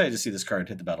 excited to see this card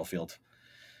hit the battlefield.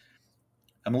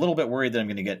 I'm a little bit worried that I'm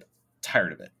going to get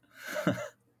tired of it.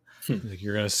 Like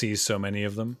you're going to see so many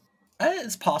of them.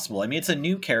 It's possible. I mean, it's a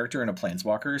new character and a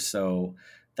planeswalker, so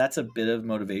that's a bit of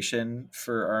motivation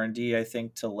for R&D, I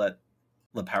think, to let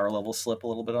the power level slip a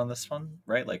little bit on this one,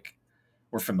 right? Like,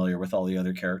 we're familiar with all the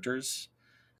other characters,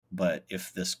 but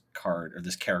if this card or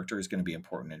this character is going to be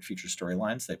important in future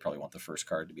storylines, they probably want the first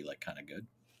card to be like kind of good.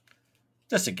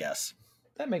 Just a guess.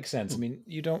 That makes sense. I mean,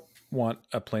 you don't want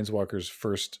a planeswalker's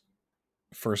first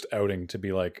outing to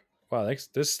be like, wow,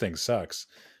 this thing sucks.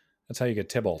 That's how you get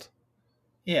Tybalt.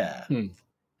 Yeah.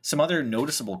 Some other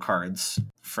noticeable cards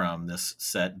from this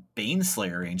set.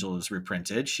 Baneslayer Angel is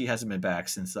reprinted. She hasn't been back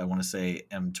since, I want to say,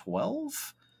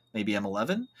 M12, maybe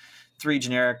M11. 3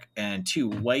 generic and 2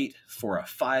 white for a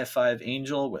 5/5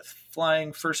 angel with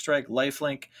flying, first strike,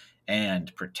 lifelink,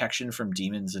 and protection from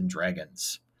demons and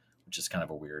dragons, which is kind of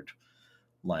a weird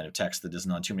line of text that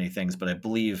isn't on too many things, but I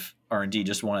believe R&D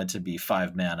just wanted to be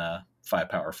 5 mana, 5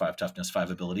 power, 5 toughness,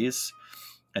 5 abilities,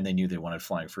 and they knew they wanted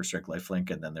flying, first strike, lifelink,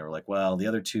 and then they were like, well, the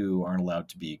other 2 aren't allowed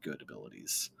to be good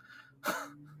abilities.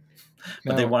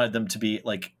 But they wanted them to be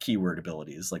like keyword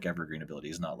abilities, like evergreen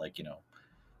abilities, not like, you know,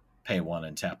 pay 1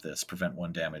 and tap this, prevent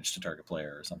 1 damage to target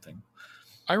player or something.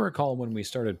 I recall when we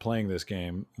started playing this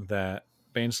game that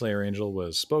Baneslayer Angel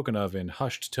was spoken of in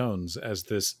hushed tones as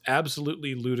this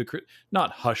absolutely ludicrous,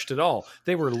 not hushed at all.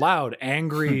 They were loud,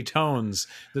 angry tones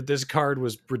that this card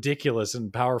was ridiculous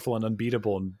and powerful and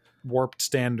unbeatable and warped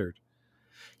standard.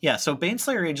 Yeah, so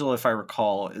Baneslayer Angel, if I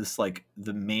recall, is like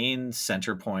the main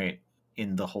center point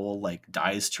in the whole like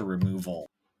dies to removal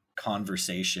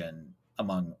conversation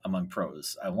among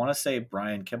pros. I want to say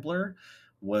Brian Kibler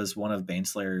was one of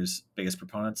Baneslayer's biggest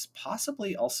proponents,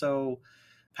 possibly also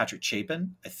Patrick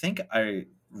Chapin. I think I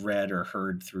read or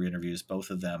heard through interviews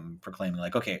both of them proclaiming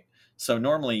like, okay, so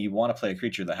normally you want to play a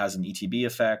creature that has an ETB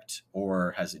effect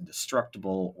or has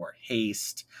indestructible or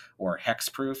haste or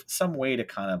hexproof, some way to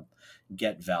kind of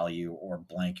get value or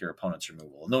blank your opponent's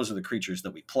removal. And those are the creatures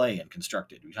that we play in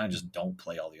Constructed. We kind of just don't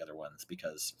play all the other ones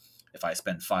because if I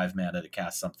spend 5 mana to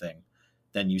cast something,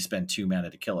 then you spend 2 mana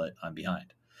to kill it, I'm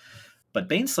behind. But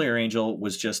Baneslayer Angel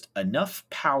was just enough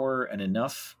power and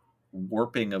enough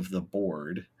warping of the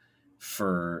board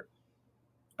for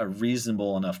a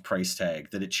reasonable enough price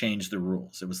tag that it changed the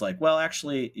rules. It was like, well,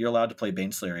 actually, you're allowed to play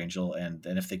Baneslayer Angel, and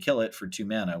then if they kill it for 2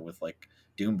 mana with like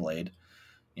Doomblade,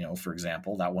 you know, for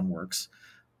example, that one works,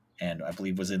 and I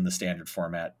believe was in the standard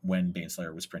format when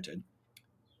Baneslayer was printed.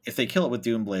 If they kill it with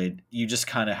Doomblade, you just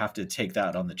kind of have to take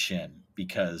that on the chin,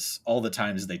 because all the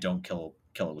times they don't kill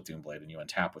it with Doomblade and you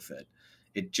untap with it,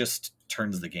 it just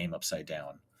turns the game upside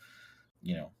down,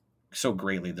 you know, so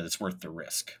greatly that it's worth the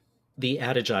risk. The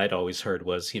adage I'd always heard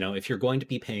was, you know, if you're going to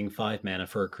be paying 5 mana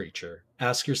for a creature,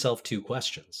 ask yourself 2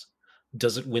 questions.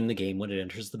 Does it win the game when it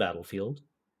enters the battlefield?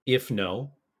 If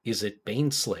no, is it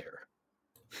Baneslayer?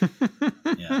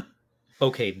 Yeah.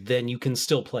 Okay, then you can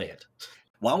still play it.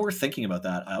 While we're thinking about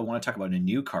that, I want to talk about a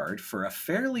new card for a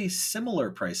fairly similar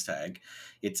price tag.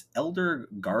 It's Elder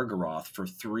Gargaroth for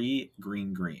 3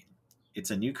 green. It's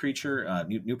a new creature,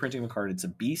 new printing of a card. It's a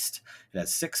beast. It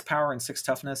has 6 power and 6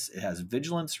 toughness. It has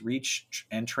vigilance, reach,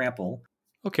 and trample.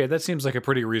 Okay, that seems like a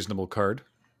pretty reasonable card.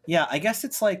 Yeah, I guess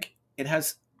it's like it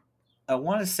has, I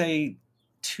want to say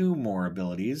 2 more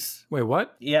abilities. Wait,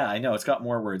 what? Yeah, I know. It's got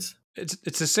more words. It's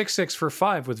a 6/6 for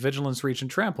 5 with vigilance, reach,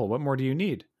 and trample. What more do you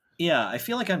need? Yeah, I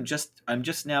feel like I'm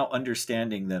just now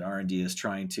understanding that R&D is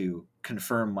trying to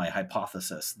confirm my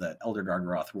hypothesis that Elder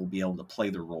Gargaroth will be able to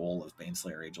play the role of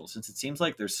Baneslayer Angel, since it seems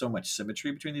like there's so much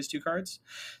symmetry between these two cards.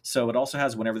 So it also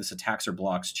has whenever this attacks or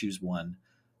blocks, choose one,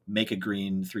 make a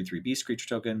green 3/3 beast creature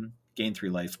token, gain 3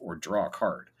 life, or draw a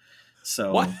card.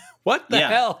 So What the Yeah.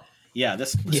 hell? yeah,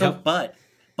 this so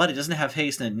but it doesn't have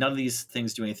haste, and none of these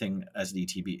things do anything as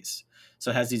DTBs. So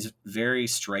it has these very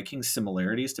striking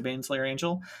similarities to Baneslayer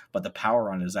Angel, but the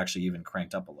power on it is actually even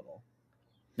cranked up a little.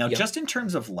 Now, Yep. just in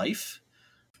terms of life,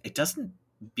 it doesn't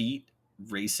beat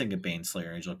racing a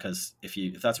Baneslayer Angel, because if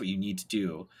that's what you need to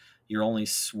do, you're only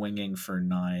swinging for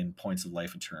 9 points of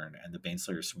life a turn, and the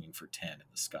Baneslayer is swinging for 10 in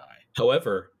the sky.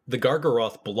 However, the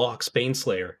Gargaroth blocks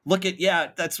Baneslayer. Look at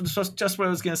that's just what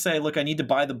I was going to say. Look, I need to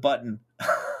buy the button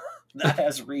that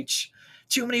has reach.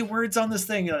 Too many words on this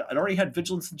thing. I'd already had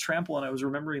vigilance and trample, and I was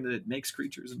remembering that it makes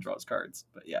creatures and draws cards.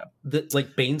 But yeah,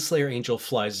 Like Baneslayer Angel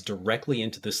flies directly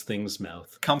into this thing's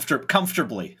mouth.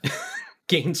 comfortably.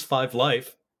 Gains 5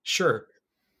 life. Sure.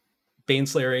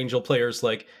 Baneslayer Angel players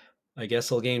like, I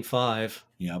guess I'll gain 5.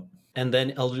 Yep. And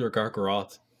then Elder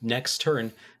Gargaroth, next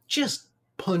turn, just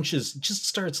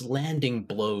starts landing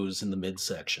blows in the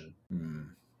midsection.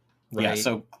 Right? Yeah.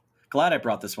 So glad I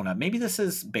brought this one up. Maybe this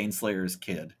is Baneslayer's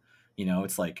kid.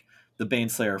 It's like the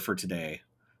Baneslayer for today,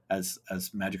 as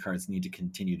Magic cards need to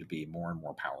continue to be more and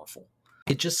more powerful.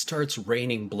 It just starts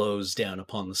raining blows down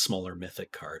upon the smaller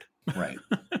mythic card. Right.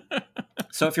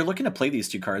 So if you're looking to play these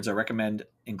two cards, I recommend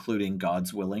including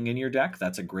God's Willing in your deck.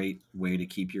 That's a great way to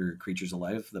keep your creatures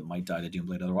alive that might die to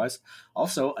Doomblade otherwise.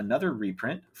 Also, another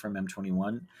reprint from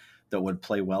M21 that would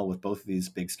play well with both of these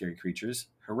big scary creatures,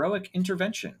 Heroic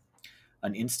Intervention.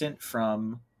 An instant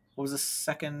from, what was the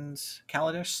second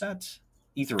Kaladesh set?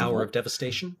 Ether Revolt. Hour of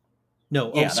Devastation? No,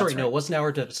 Yeah, sorry, that's no, right. it wasn't Hour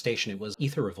of Devastation, it was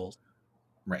Ether Revolt.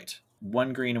 Right.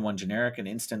 1 green and 1 generic, an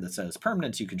instant that says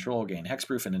permanents you control gain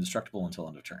hexproof and indestructible until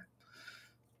end of turn.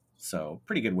 So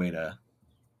pretty good way to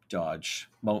dodge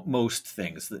most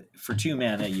things. For 2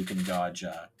 mana, you can dodge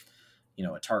a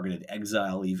targeted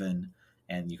exile even,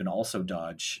 and you can also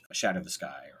dodge Shatter the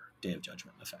Sky or Day of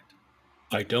Judgment effect.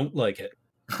 I don't like it.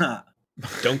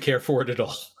 Don't care for it at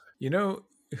all. You know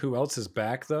who else is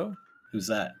back though? Who's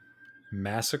that?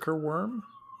 Massacre Worm.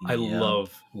 I Yeah.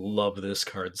 love this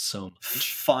card so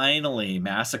much. Finally,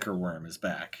 Massacre Worm is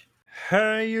back.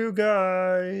 Hey, you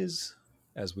guys,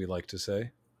 as we like to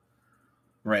say.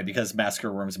 Right, because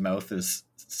Massacre Worm's mouth is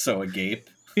so agape.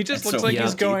 He just It's looks so like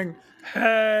he's yucky. going,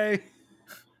 "Hey."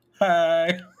 Hi.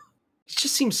 It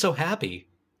just seems so happy.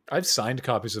 I've signed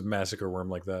copies of Massacre Worm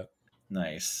like that.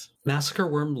 Nice. Massacre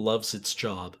Worm loves its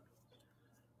job.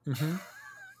 Mm-hmm.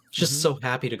 Just so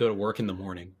happy to go to work in the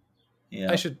morning.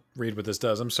 Yeah. I should read what this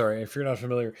does. I'm sorry if you're not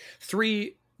familiar.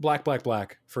 3 black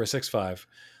for a 6/5.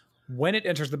 When it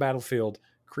enters the battlefield,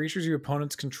 creatures your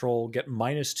opponents control get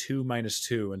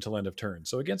 -2/-2 until end of turn.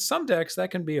 So against some decks,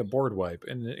 that can be a board wipe,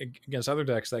 and against other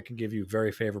decks, that can give you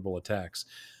very favorable attacks.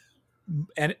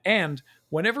 And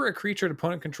whenever a creature an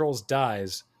opponent controls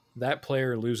dies, that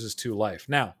player loses 2 life.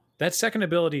 Now, that second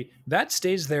ability, that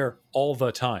stays there all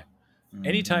the time.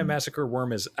 Anytime Massacre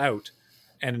Worm is out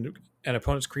and an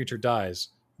opponent's creature dies,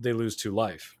 they lose 2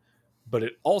 life. But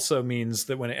it also means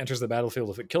that when it enters the battlefield,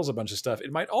 if it kills a bunch of stuff,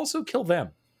 it might also kill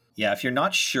them. Yeah, if you're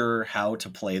not sure how to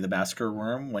play the Massacre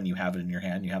Worm when you have it in your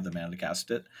hand, you have the mana to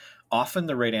cast it, often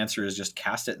the right answer is just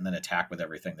cast it and then attack with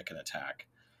everything that can attack.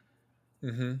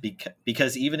 Mm-hmm.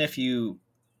 Because even if you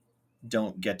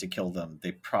don't get to kill them,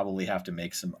 they probably have to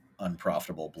make some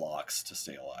unprofitable blocks to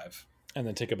stay alive. And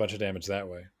then take a bunch of damage that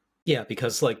way. Yeah,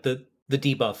 because like the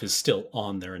debuff is still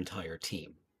on their entire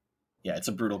team. Yeah, it's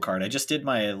a brutal card. I just did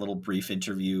my little brief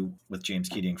interview with James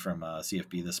Keating from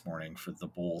CFB this morning for the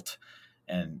Bolt,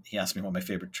 and he asked me what my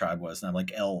favorite tribe was, and I'm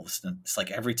like, elves. And it's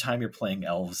like every time you're playing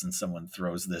elves and someone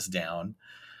throws this down,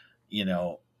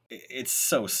 it's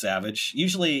so savage.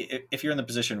 Usually, if you're in the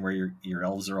position where your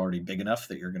elves are already big enough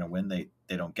that you're going to win, they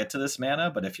don't get to this mana.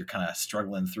 But if you're kind of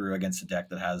struggling through against a deck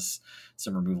that has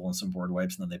some removal and some board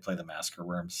wipes, and then they play the Massacre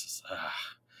Worms,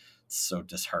 it's so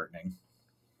disheartening.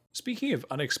 Speaking of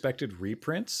unexpected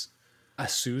reprints,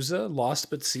 Azusa Lost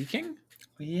But Seeking?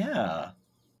 Yeah.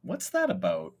 What's that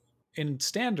about? In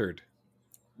Standard.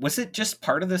 Was it just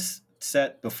part of this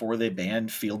set before they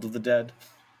banned Field of the Dead?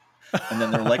 And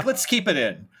then they're like, let's keep it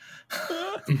in.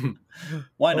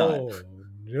 Why not? Oh,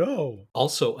 no.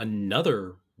 Also,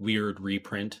 another weird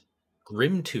reprint,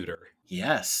 Grim Tutor.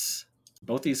 Yes.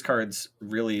 Both these cards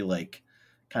really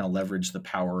kind of leverage the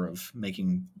power of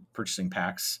making purchasing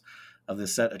packs of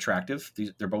this set attractive.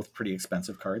 They're both pretty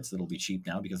expensive cards that'll be cheap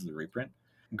now because of the reprint.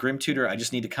 Grim Tutor, I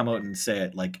just need to come out and say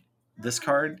it, this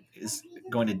card is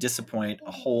going to disappoint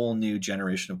a whole new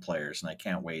generation of players, and I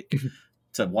can't wait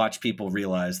to watch people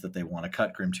realize that they want to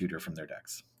cut Grim Tutor from their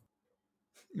decks.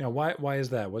 Now, why is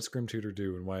that? What's Grim Tutor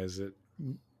do, and why is it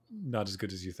not as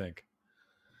good as you think?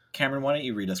 Cameron, why don't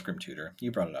you read us Grim Tutor?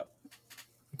 You brought it up.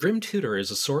 Grim Tutor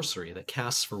is a sorcery that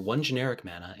casts for 1 generic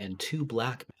mana and 2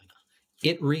 black mana.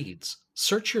 It reads,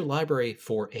 search your library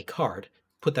for a card,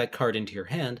 put that card into your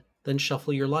hand, then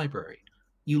shuffle your library.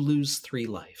 You lose 3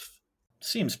 life.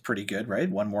 Seems pretty good, right?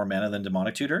 1 more mana than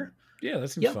Demonic Tutor. Yeah, that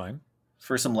seems fine.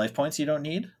 For some life points you don't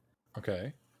need.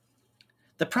 Okay.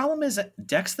 The problem is that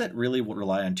decks that really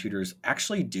rely on tutors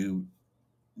actually do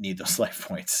need those life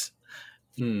points.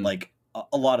 Like,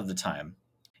 a lot of the time.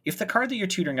 If the card that you're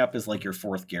tutoring up is like your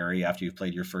 4th Gary after you've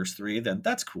played your first 3, then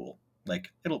that's cool.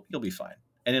 Like, you'll be fine.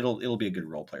 And it'll be a good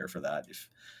role player for that. If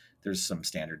there's some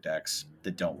standard decks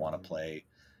that don't want to play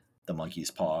the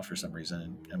Monkey's Paw for some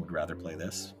reason and would rather play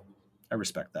this, I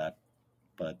respect that.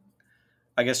 But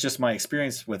I guess just my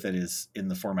experience with it is in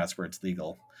the formats where it's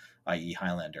legal, i.e.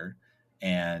 Highlander.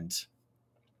 And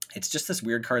it's just this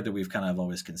weird card that we've kind of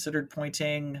always considered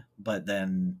pointing, but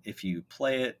then if you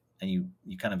play it and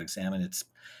you kind of examine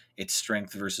its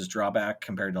strength versus drawback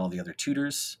compared to all the other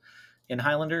tutors in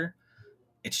Highlander,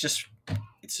 it's just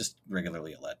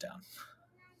regularly a letdown.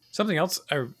 Something else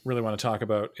I really want to talk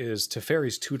about is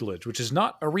Teferi's Tutelage, which is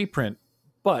not a reprint,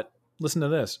 but listen to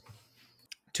this.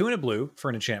 2 and a blue for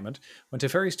an enchantment. When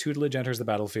Teferi's Tutelage enters the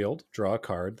battlefield, draw a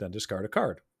card, then discard a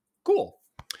card. Cool.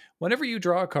 Whenever you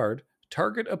draw a card,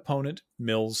 target opponent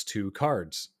mills 2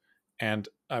 cards. And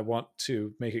I want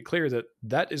to make it clear that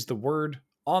that is the word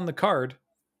on the card.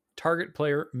 Target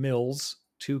player mills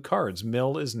 2 cards.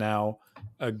 Mill is now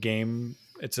a game,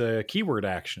 it's a keyword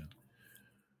action.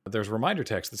 There's a reminder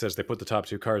text that says they put the top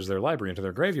 2 cards of their library into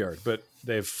their graveyard, but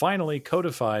they've finally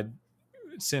codified,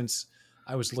 since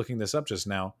I was looking this up just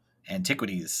now.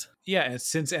 Antiquities. Yeah, and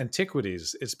since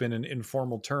Antiquities, it's been an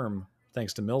informal term,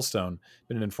 thanks to Millstone,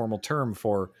 been an informal term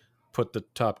for put the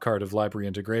top card of library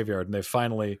into graveyard, and they've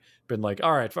finally been like,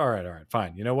 all right,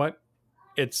 fine. You know what?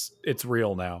 It's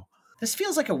real now. This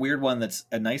feels like a weird one that's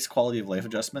a nice quality of life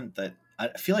adjustment that I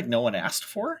feel like no one asked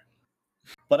for,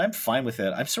 but I'm fine with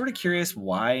it. I'm sort of curious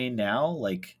why now.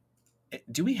 Like,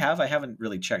 I haven't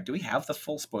really checked. Do we have the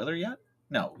full spoiler yet?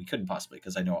 No, we couldn't possibly,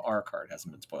 because I know our card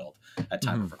hasn't been spoiled at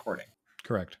time of recording.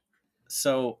 Correct.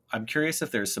 So I'm curious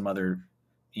if there's some other,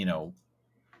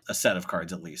 a set of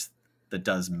cards at least that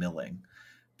does milling,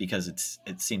 because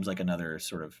it seems like another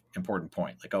sort of important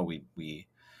point. Like, oh, we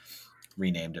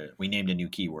named a new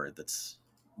keyword that's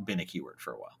been a keyword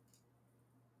for a while.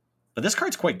 But this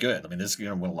card's quite good. I mean, this is going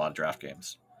to win a lot of draft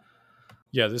games.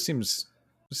 Yeah, this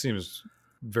seems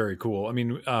very cool. I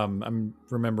mean, I'm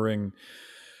remembering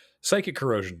Psychic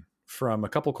Corrosion from a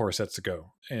couple core sets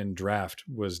ago, and draft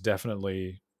was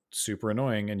definitely super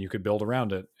annoying, and you could build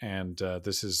around it. And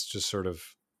this is just sort of,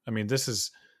 I mean,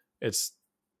 it's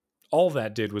all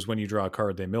that did was when you draw a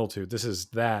card, they mill to. This is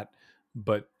that,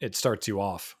 but it starts you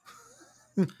off.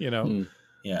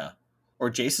 Yeah. Or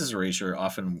Jace's Erasure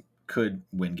often could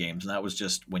win games, and that was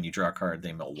just when you draw a card,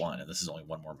 they mill 1, and this is only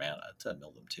 1 more mana to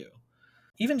mill them 2.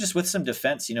 Even just with some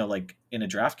defense, like in a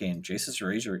draft game, Jace's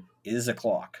Erasure is a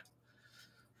clock.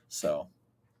 So,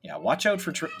 yeah, watch out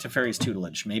for Teferi's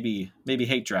Tutelage. Maybe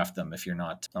hate draft them if you're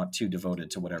not too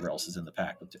devoted to whatever else is in the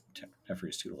pack with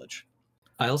Teferi's Tutelage.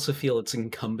 I also feel it's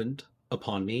incumbent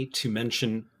upon me to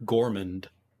mention Gourmand,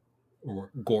 or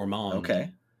Gourmand.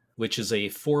 Okay. Which is a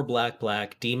 4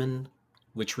 black demon,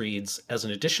 which reads, as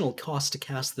an additional cost to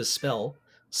cast this spell,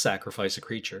 sacrifice a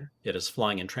creature. It has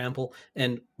flying and trample,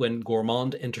 and when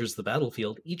Gourmand enters the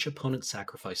battlefield, each opponent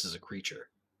sacrifices a creature.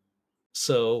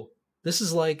 So this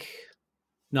is like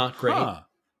not great,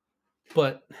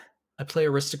 but I play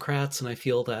Aristocrats and I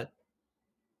feel that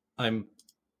I'm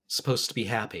supposed to be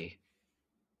happy.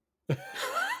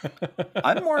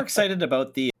 I'm more excited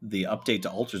about the update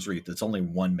to Altar's Wreath that's only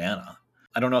 1 mana.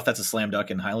 I don't know if that's a slam dunk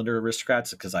in Highlander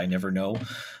Aristocrats, because I never know.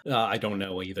 I don't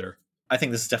know either. I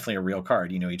think this is definitely a real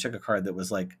card. You took a card that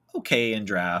was like okay in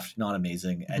draft, not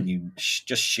amazing, and you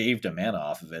just shaved a mana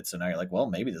off of it. So now you're like, well,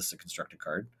 maybe this is a constructed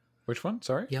card. Which one?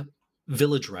 Sorry? Yep.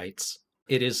 Village Rites.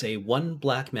 It is a 1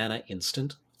 black mana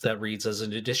instant that reads, as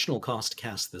an additional cost to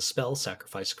cast this spell,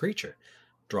 sacrifice a creature.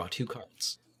 Draw 2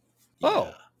 cards. Yeah.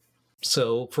 Oh.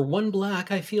 So for 1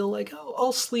 black, I feel like,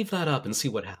 I'll sleeve that up and see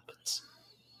what happens.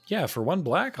 Yeah, for 1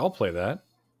 black, I'll play that.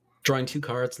 Drawing 2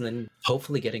 cards and then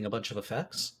hopefully getting a bunch of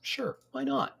effects? Sure, why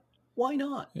not? Why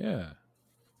not? Yeah.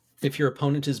 If your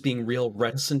opponent is being real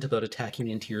reticent about attacking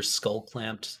into your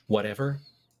skull-clamped whatever,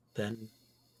 then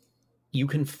you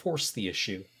can force the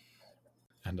issue.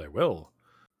 And I will.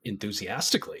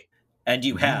 Enthusiastically. And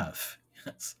you have.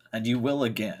 Yes. And you will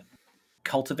again.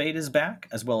 Cultivate is back,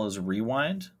 as well as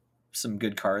Rewind. Some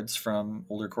good cards from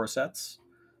older core sets.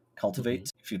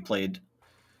 Cultivate. If you've played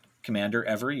Commander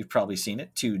ever, you've probably seen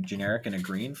it. 2 generic and a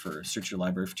green for search your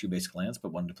library for 2 basic lands,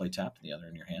 but 1 to play tapped and the other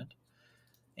in your hand.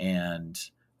 And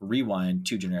Rewind,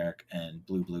 2 generic and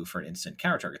blue for an instant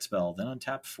counter target spell, then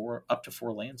untap up to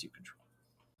 4 lands you control.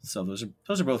 So those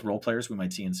are both role players we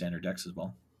might see in standard decks as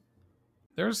well.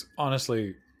 There's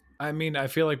honestly, I mean, I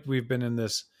feel like we've been in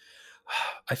this.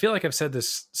 I feel like I've said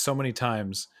this so many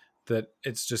times that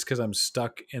it's just because I'm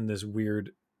stuck in this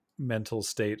weird mental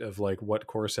state of like what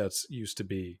core sets used to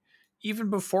be, even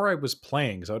before I was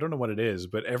playing. So I don't know what it is,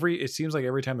 but it seems like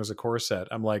every time there's a core set,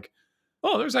 I'm like,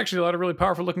 oh, there's actually a lot of really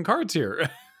powerful looking cards here.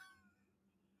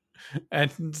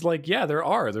 And it's like, yeah,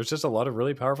 there's just a lot of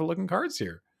really powerful looking cards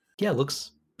here. Yeah,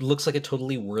 looks like a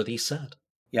totally worthy set.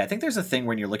 Yeah, I think there's a thing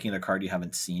when you're looking at a card you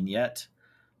haven't seen yet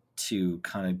to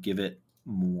kind of give it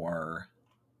more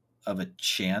of a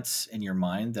chance in your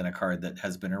mind than a card that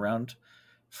has been around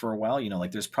for a while. You know,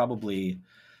 like there's probably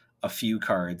a few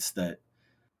cards that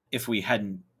if we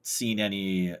hadn't seen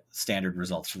any standard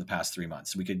results for the past 3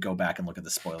 months, we could go back and look at the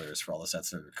spoilers for all the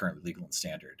sets that are currently legal and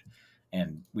standard.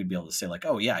 And we'd be able to say like,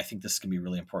 oh yeah, I think this can be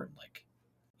really important. Like,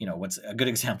 you know, what's a good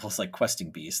example is like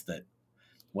Questing Beast that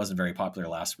wasn't very popular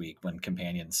last week when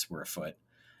companions were afoot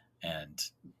and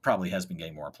probably has been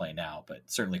getting more play now, but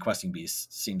certainly Questing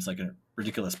Beast seems like a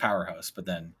ridiculous powerhouse, but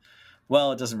then,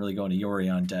 well, it doesn't really go into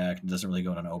Yorion deck. It doesn't really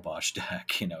go into an Obosh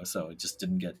deck, you know, so it just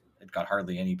it got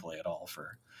hardly any play at all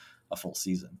for a full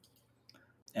season.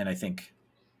 And I think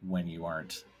when you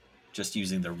aren't just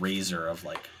using the razor of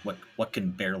like what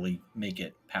can barely make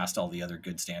it past all the other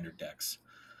good standard decks.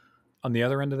 On the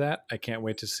other end of that, I can't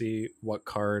wait to see what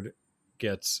card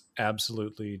gets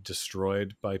absolutely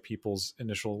destroyed by people's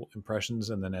initial impressions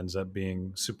and then ends up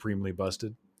being supremely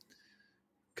busted.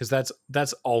 Because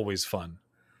that's always fun.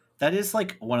 That is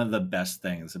like one of the best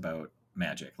things about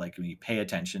Magic. Like when you pay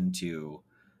attention to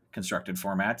constructed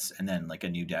formats and then like a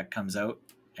new deck comes out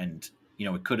and, you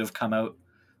know, it could have come out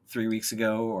 3 weeks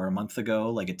ago or a month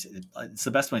ago. Like it's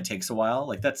the best when it takes a while.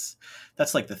 Like that's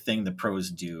like the thing the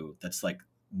pros do. That's like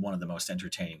one of the most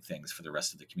entertaining things for the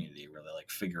rest of the community, where they like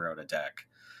figure out a deck,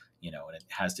 you know, and it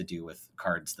has to do with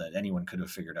cards that anyone could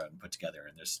have figured out and put together.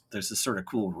 And there's this sort of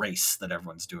cool race that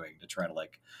everyone's doing to try to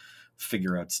like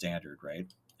figure out standard,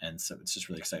 right? And so it's just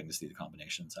really exciting to see the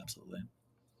combinations. Absolutely.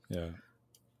 Yeah.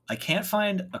 I can't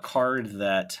find a card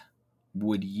that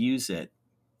would use it,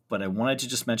 but I wanted to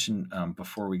just mention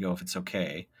before we go, if it's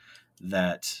okay,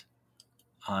 that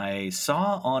I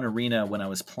saw on Arena when I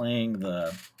was playing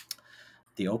the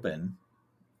Open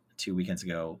 2 weekends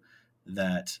ago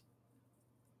that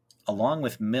along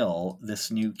with Mill,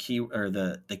 this new key or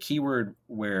the keyword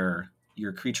where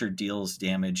your creature deals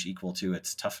damage equal to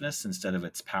its toughness instead of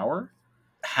its power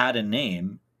had a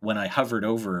name when I hovered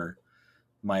over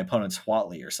my opponent's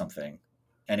Huatli or something,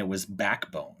 and it was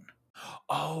Backbone.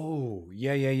 Oh,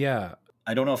 yeah.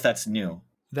 I don't know if that's new.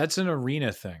 That's an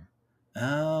Arena thing.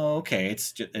 Oh, okay.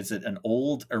 Is it an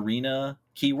old Arena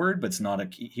keyword, but it's not a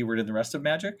keyword in the rest of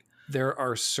Magic? There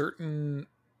are certain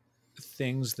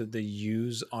things that they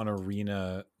use on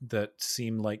Arena that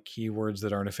seem like keywords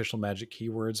that aren't official Magic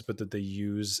keywords, but that they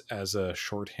use as a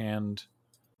shorthand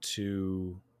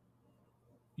to...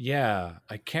 Yeah,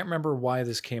 I can't remember why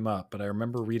this came up, but I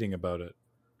remember reading about it.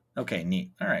 Okay,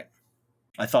 neat. All right.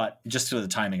 I thought, just to the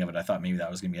timing of it, I thought maybe that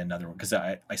was going to be another one, because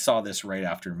I saw this right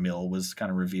after Mill was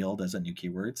kind of revealed as a new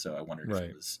keyword, so I wondered if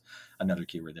it was another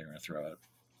keyword they were going to throw out.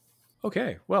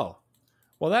 Okay, well,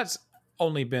 that's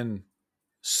only been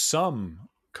some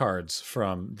cards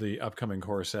from the upcoming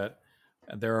core set.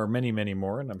 There are many, many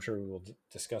more, and I'm sure we will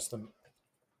discuss them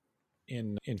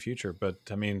in future. But,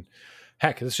 I mean,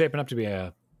 heck, this is shaping up to be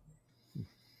a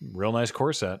real nice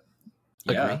core set.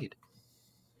 Yeah. Agreed.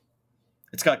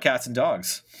 It's got cats and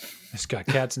dogs. It's got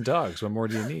cats and dogs. What more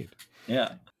do you need?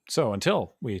 Yeah. So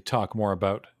until we talk more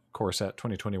about Core Set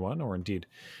 2021, or indeed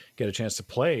get a chance to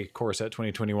play Core Set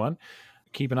 2021,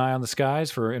 keep an eye on the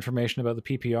skies for information about the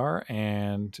PPR,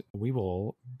 and we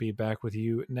will be back with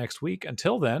you next week.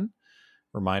 Until then,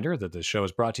 reminder that this show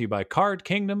is brought to you by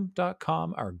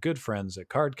CardKingdom.com, our good friends at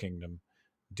Card Kingdom.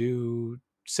 Do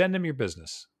send them your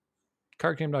business.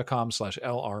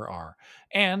 CardKingdom.com/LRR.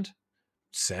 And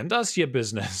send us your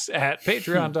business at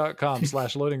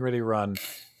patreon.com/loadingreadyrun.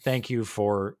 Thank you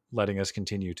for letting us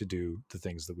continue to do the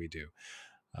things that we do.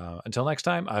 Until next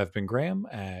time, I've been Graham,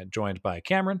 joined by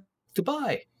Cameron.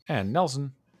 Goodbye. And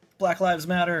Nelson. Black Lives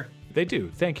Matter. They do.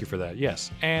 Thank you for that.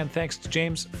 Yes. And thanks to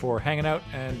James for hanging out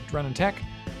and running tech.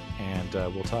 and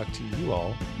we'll talk to you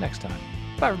all next time.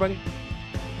 Bye, everybody.